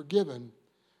to be forgiven,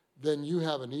 then you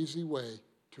have an easy way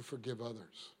to forgive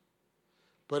others.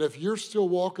 But if you're still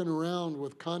walking around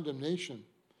with condemnation,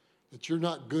 that you're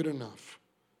not good enough,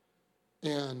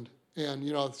 and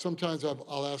sometimes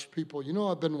I'll ask people,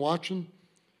 I've been watching,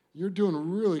 you're doing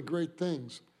really great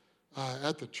things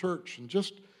at the church, and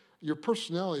just your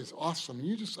personality is awesome.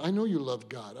 I know you love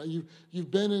God.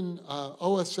 You've been in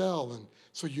OSL, and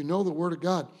so you know the Word of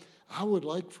God. I would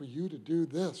like for you to do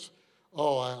this.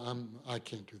 Oh, I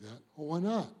can't do that. Well, why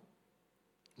not?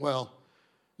 Well,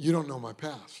 you don't know my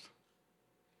past.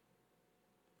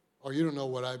 Or you don't know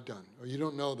what I've done. Or you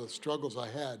don't know the struggles I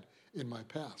had in my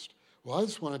past. Well, I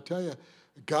just want to tell you,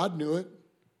 God knew it,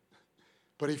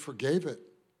 but he forgave it.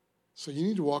 So you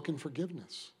need to walk in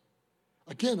forgiveness.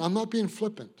 Again, I'm not being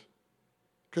flippant,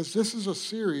 because this is a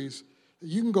series that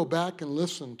you can go back and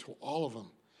listen to all of them,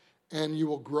 and you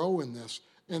will grow in this.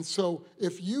 And so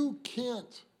if you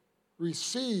can't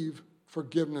receive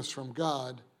forgiveness from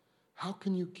God, how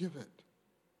can you give it?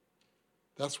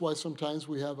 That's why sometimes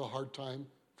we have a hard time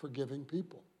forgiving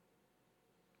people.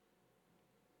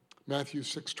 Matthew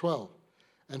 6:12,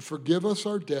 and forgive us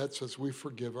our debts as we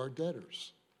forgive our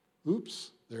debtors.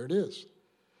 Oops, there it is.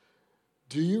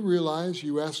 Do you realize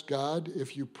you asked God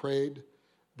if you prayed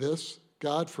this,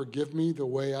 God, forgive me the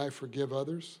way I forgive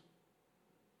others?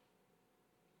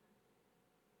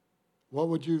 What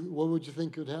would you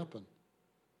think could happen?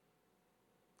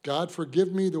 God,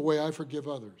 forgive me the way I forgive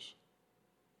others.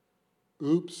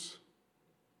 Oops.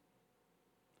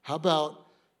 How about,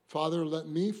 Father, let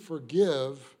me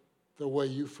forgive the way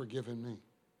you've forgiven me?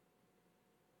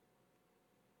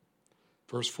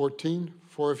 Verse 14,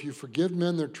 for if you forgive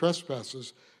men their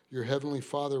trespasses, your heavenly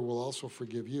Father will also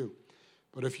forgive you.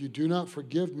 But if you do not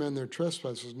forgive men their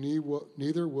trespasses,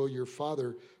 neither will your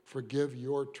Father forgive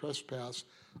your trespass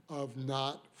of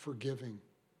not forgiving.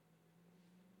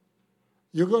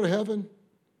 You'll go to heaven.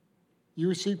 You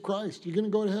receive Christ. You're going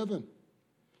to go to heaven.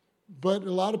 But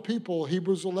a lot of people,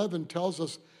 Hebrews 11 tells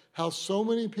us how so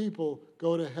many people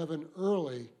go to heaven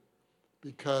early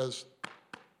because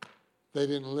they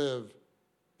didn't live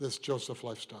this Joseph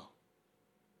lifestyle.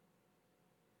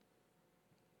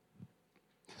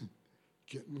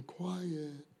 Getting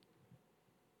quiet.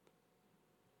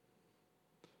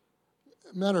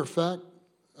 Matter of fact,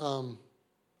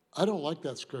 I don't like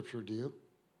that scripture, do you?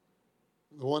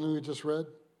 The one we just read?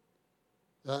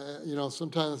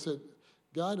 Sometimes I said,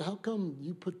 God, how come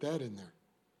you put that in there?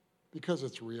 Because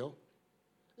it's real.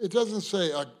 It doesn't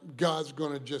say God's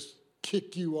going to just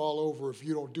kick you all over if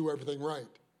you don't do everything right.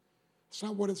 It's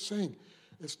not what it's saying.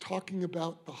 It's talking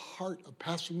about the heart of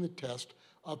passing the test,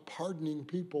 of pardoning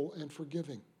people and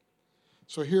forgiving.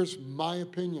 So here's my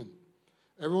opinion.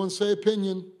 Everyone say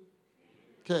opinion.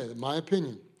 Okay, my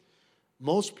opinion.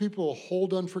 Most people who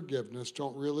hold unforgiveness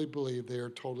don't really believe they are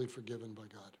totally forgiven by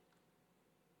God.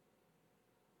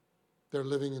 They're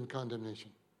living in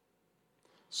condemnation.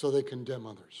 So they condemn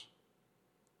others.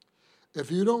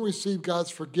 If you don't receive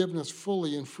God's forgiveness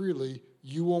fully and freely,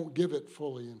 you won't give it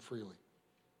fully and freely.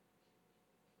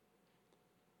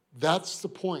 That's the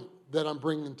point that I'm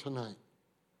bringing tonight.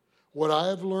 What I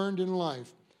have learned in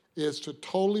life is to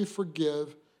totally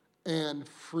forgive and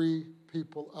free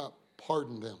people up,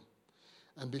 pardon them.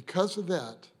 And because of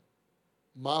that,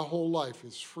 my whole life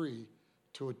is free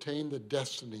to attain the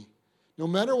destiny. No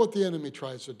matter what the enemy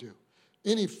tries to do,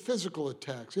 any physical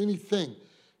attacks, anything,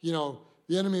 the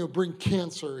enemy will bring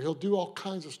cancer. He'll do all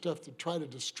kinds of stuff to try to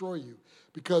destroy you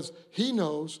because he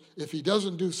knows if he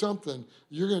doesn't do something,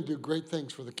 you're going to do great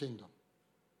things for the kingdom.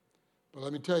 But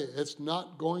let me tell you, it's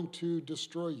not going to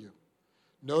destroy you.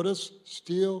 Notice,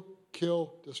 steal,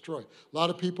 kill, destroy. A lot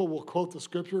of people will quote the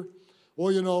scripture,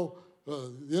 well,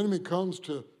 the enemy comes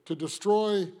to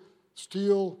destroy,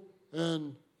 steal,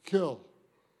 and kill.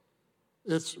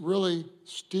 It's really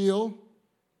steal,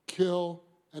 kill,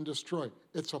 and destroy.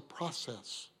 It's a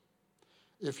process.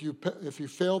 If you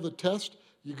fail the test,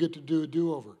 you get to do a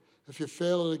do-over. If you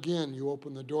fail it again, you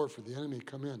open the door for the enemy to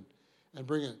come in and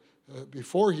bring it.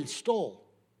 Before he stole,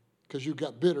 because you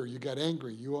got bitter, you got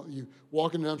angry, you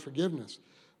walk in unforgiveness.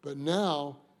 But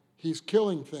now he's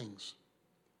killing things.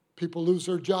 People lose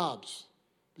their jobs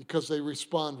because they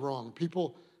respond wrong.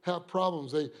 People have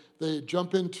problems. They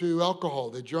jump into alcohol.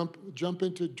 They jump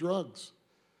into drugs.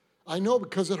 I know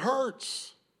because it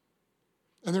hurts.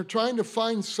 And they're trying to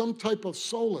find some type of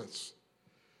solace.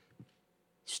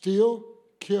 Steal,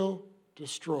 kill,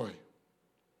 destroy.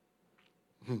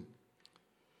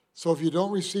 So if you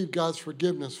don't receive God's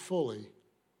forgiveness fully,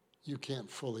 you can't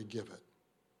fully give it.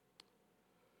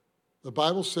 The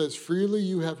Bible says, freely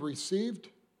you have received,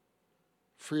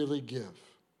 freely give.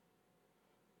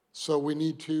 So we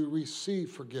need to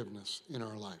receive forgiveness in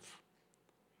our life.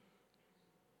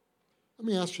 Let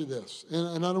me ask you this,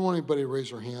 and I don't want anybody to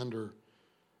raise their hand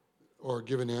or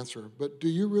give an answer, but do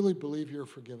you really believe you're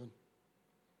forgiven?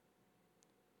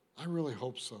 I really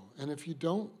hope so. And if you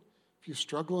don't, if you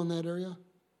struggle in that area,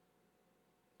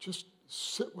 just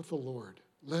sit with the Lord.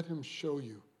 Let him show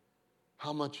you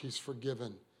how much he's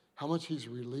forgiven, how much he's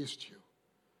released you.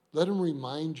 Let him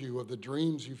remind you of the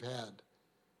dreams you've had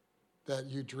that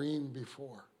you dreamed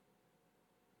before.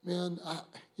 Man,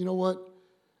 you know what?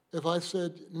 If I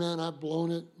said, man, I've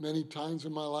blown it many times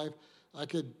in my life, I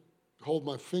could hold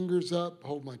my fingers up,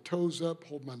 hold my toes up,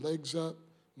 hold my legs up,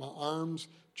 my arms,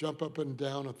 jump up and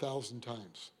down 1,000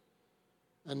 times.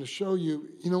 And to show you,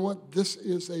 you know what? This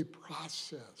is a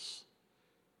process.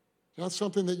 Not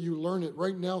something that you learn it.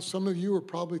 Right now, some of you are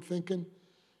probably thinking,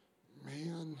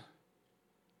 man,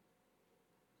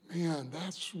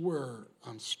 that's where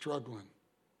I'm struggling.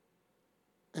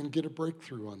 And get a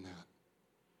breakthrough on that.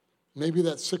 Maybe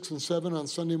that's 6 and 7 on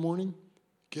Sunday morning.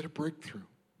 Get a breakthrough.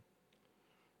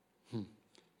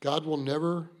 God will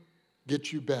never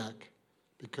get you back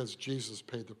because Jesus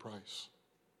paid the price.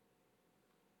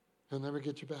 He'll never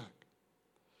get you back.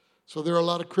 So there are a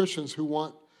lot of Christians who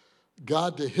want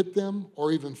God to hit them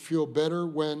or even feel better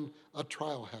when a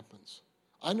trial happens.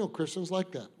 I know Christians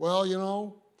like that.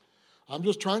 Well, I'm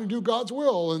just trying to do God's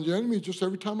will, and the enemy, just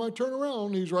every time I turn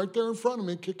around, he's right there in front of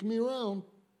me, kicking me around.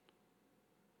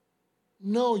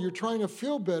 No, you're trying to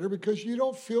feel better because you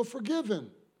don't feel forgiven.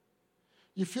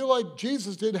 You feel like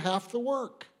Jesus did half the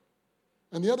work.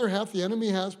 And the other half, the enemy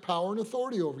has power and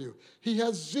authority over you. He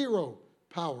has zero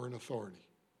power and authority.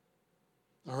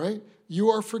 All right? You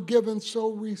are forgiven,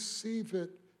 so receive it,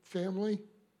 family.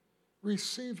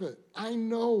 Receive it. I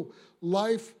know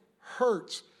life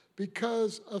hurts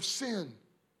because of sin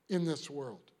in this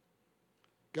world.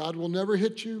 God will never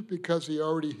hit you because he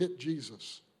already hit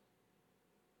Jesus.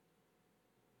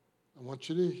 I want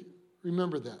you to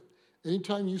remember that.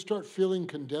 Anytime you start feeling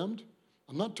condemned,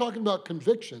 I'm not talking about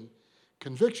conviction.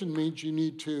 Conviction means you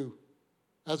need to,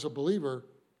 as a believer,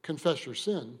 confess your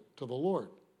sin to the Lord.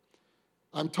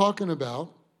 I'm talking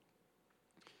about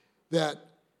that,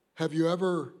 have you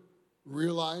ever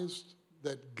realized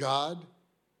that God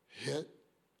hit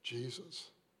Jesus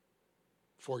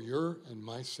for your and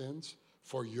my sins,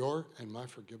 for your and my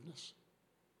forgiveness?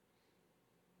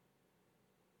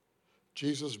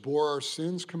 Jesus bore our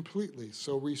sins completely,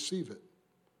 so receive it.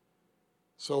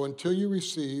 So until you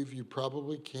receive, you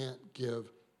probably can't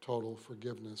give total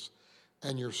forgiveness,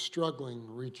 and you're struggling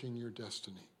reaching your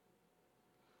destiny.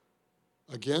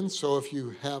 Again, so if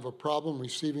you have a problem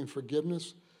receiving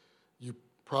forgiveness, you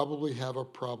probably have a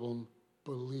problem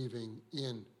believing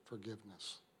in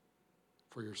forgiveness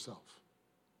for yourself.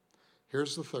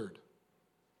 Here's the third.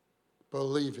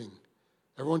 Believing.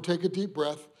 Everyone take a deep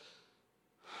breath.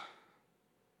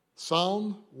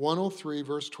 Psalm 103,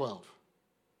 verse 12.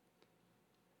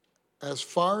 As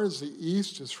far as the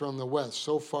east is from the west,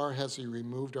 so far has he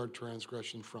removed our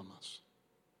transgression from us.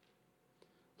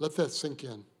 Let that sink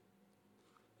in.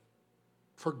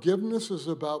 Forgiveness is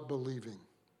about believing,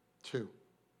 too.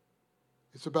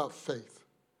 It's about faith.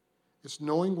 It's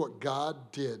knowing what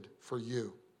God did for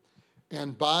you.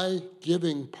 And by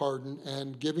giving pardon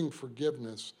and giving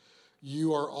forgiveness,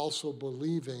 you are also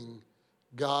believing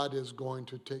God is going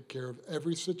to take care of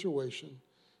every situation,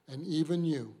 and even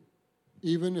you,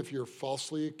 even if you're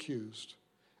falsely accused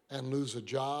and lose a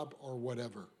job or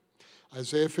whatever.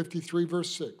 Isaiah 53,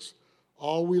 verse 6.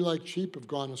 All we like sheep have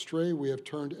gone astray. We have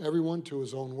turned everyone to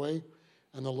his own way,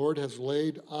 and the Lord has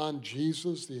laid on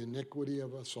Jesus the iniquity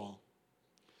of us all.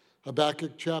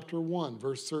 Habakkuk chapter 1,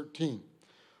 verse 13.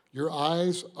 Your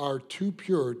eyes are too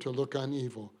pure to look on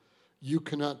evil. You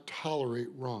cannot tolerate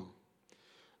wrong.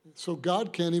 So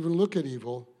God can't even look at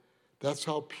evil. That's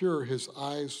how pure his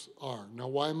eyes are. Now,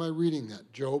 why am I reading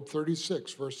that? Job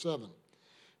 36, verse 7.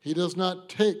 He does not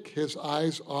take his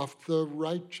eyes off the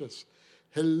righteous.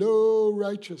 Hello,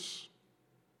 righteous.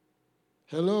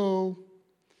 Hello.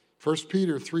 1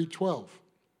 Peter 3:12.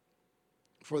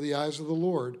 For the eyes of the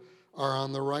Lord are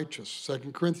on the righteous.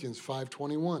 2 Corinthians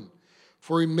 5:21.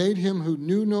 For he made him who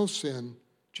knew no sin,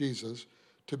 Jesus,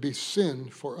 to be sin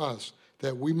for us,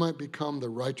 that we might become the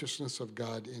righteousness of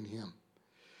God in him.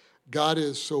 God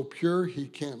is so pure he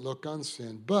can't look on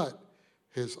sin, but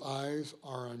his eyes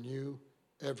are on you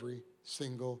every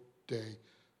single day.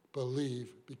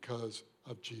 Believe because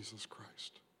of Jesus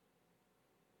Christ.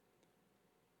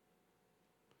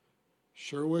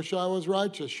 Sure wish I was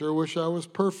righteous. Sure wish I was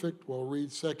perfect. Well,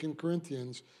 read 2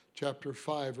 Corinthians chapter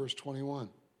 5, verse 21.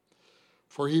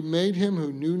 For he made him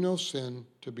who knew no sin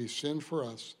to be sin for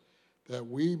us, that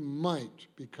we might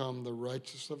become the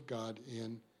righteousness of God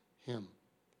in him.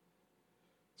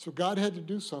 So God had to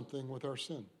do something with our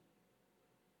sin,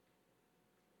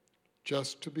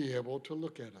 just to be able to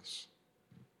look at us.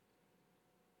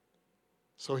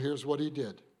 So here's what he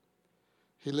did.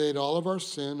 He laid all of our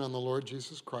sin on the Lord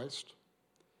Jesus Christ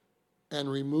and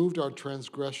removed our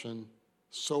transgression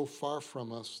so far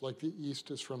from us, like the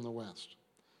east is from the west.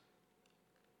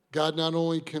 God not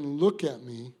only can look at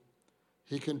me,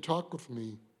 he can talk with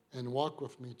me and walk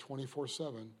with me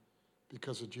 24/7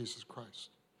 because of Jesus Christ.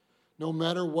 No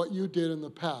matter what you did in the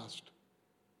past,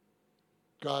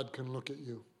 God can look at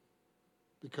you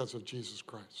because of Jesus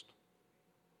Christ.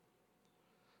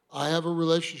 I have a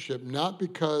relationship not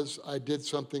because I did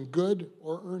something good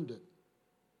or earned it,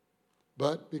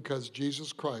 but because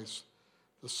Jesus Christ,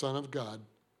 the Son of God,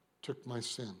 took my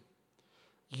sin.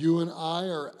 You and I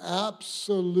are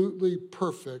absolutely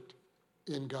perfect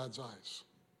in God's eyes.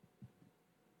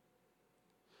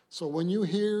 So when you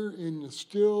hear in the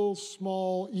still,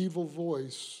 small, evil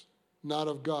voice, not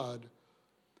of God,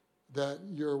 that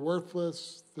you're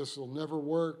worthless, this will never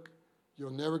work, you'll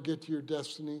never get to your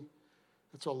destiny,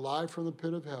 it's a lie from the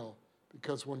pit of hell.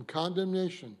 Because when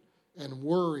condemnation and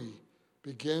worry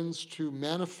begins to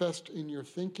manifest in your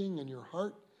thinking and your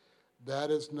heart, that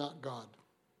is not God.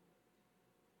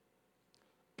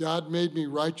 God made me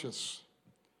righteous,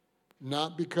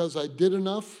 not because I did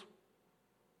enough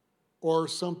or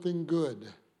something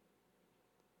good.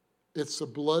 It's the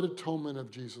blood atonement of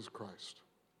Jesus Christ.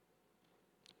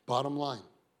 Bottom line.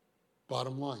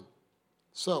 Bottom line.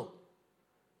 So,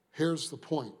 here's the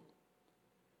point.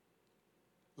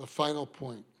 The final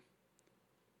point.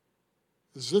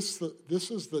 This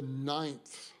is the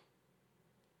ninth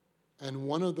and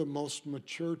one of the most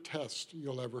mature tests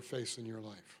you'll ever face in your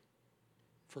life.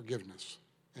 Forgiveness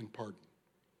and pardon.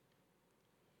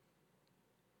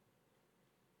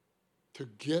 to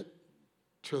get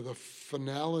to the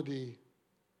finality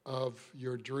of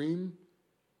your dream,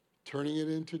 turning it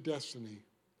into destiny,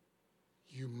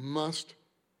 you must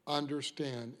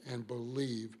understand and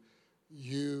believe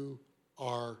you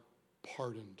are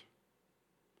pardoned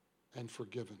and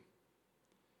forgiven.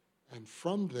 And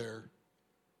from there,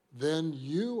 then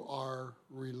you are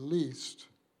released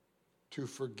to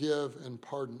forgive and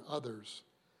pardon others.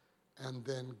 And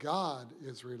then God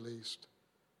is released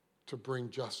to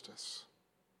bring justice.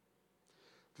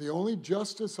 The only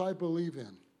justice I believe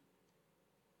in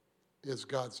is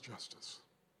God's justice.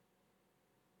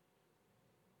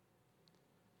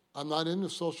 I'm not into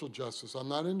social justice. I'm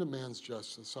not into man's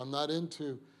justice. I'm not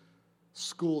into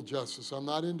school justice. I'm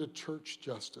not into church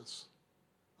justice.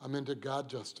 I'm into God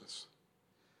justice.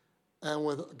 And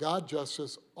with God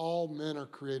justice, all men are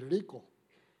created equal.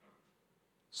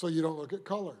 So you don't look at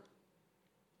color.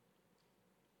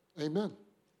 Amen.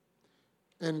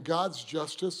 In God's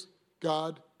justice,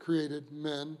 God created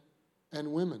men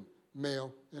and women,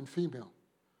 male and female.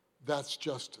 That's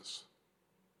justice.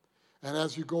 And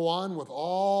as you go on with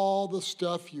all the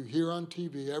stuff you hear on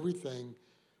TV, everything,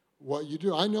 what you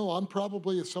do, I know I'm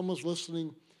probably, if someone's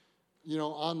listening,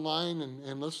 online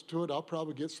and listen to it, I'll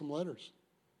probably get some letters.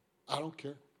 I don't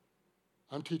care.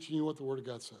 I'm teaching you what the Word of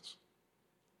God says.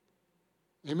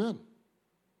 Amen.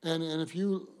 And if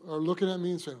you are looking at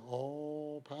me and saying,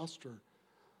 oh, Pastor,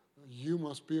 you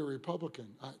must be a Republican.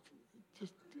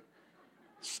 Just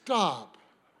stop.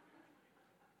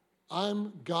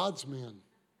 I'm God's man.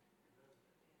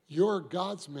 You're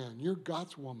God's man. You're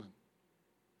God's woman.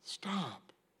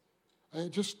 Stop.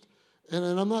 And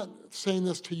I'm not saying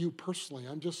this to you personally.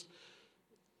 I'm just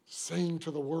saying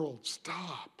to the world,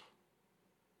 stop.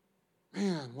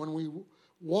 Man, when we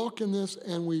walk in this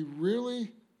and we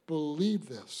really believe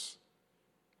this,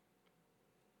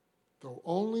 the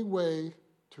only way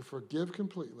to forgive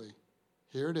completely,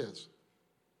 here it is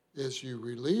you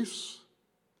release,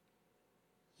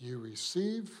 you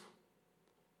receive,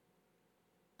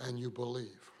 and you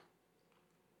believe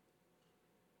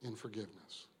in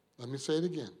forgiveness. Let me say it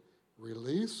again.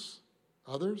 Release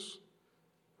others,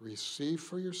 receive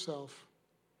for yourself,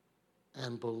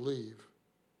 and believe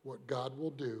what God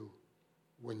will do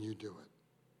when you do it.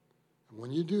 And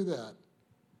when you do that,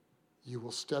 you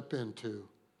will step into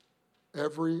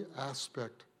every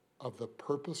aspect of the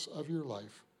purpose of your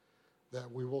life that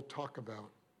we will talk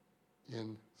about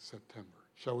in September.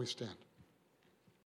 Shall we stand?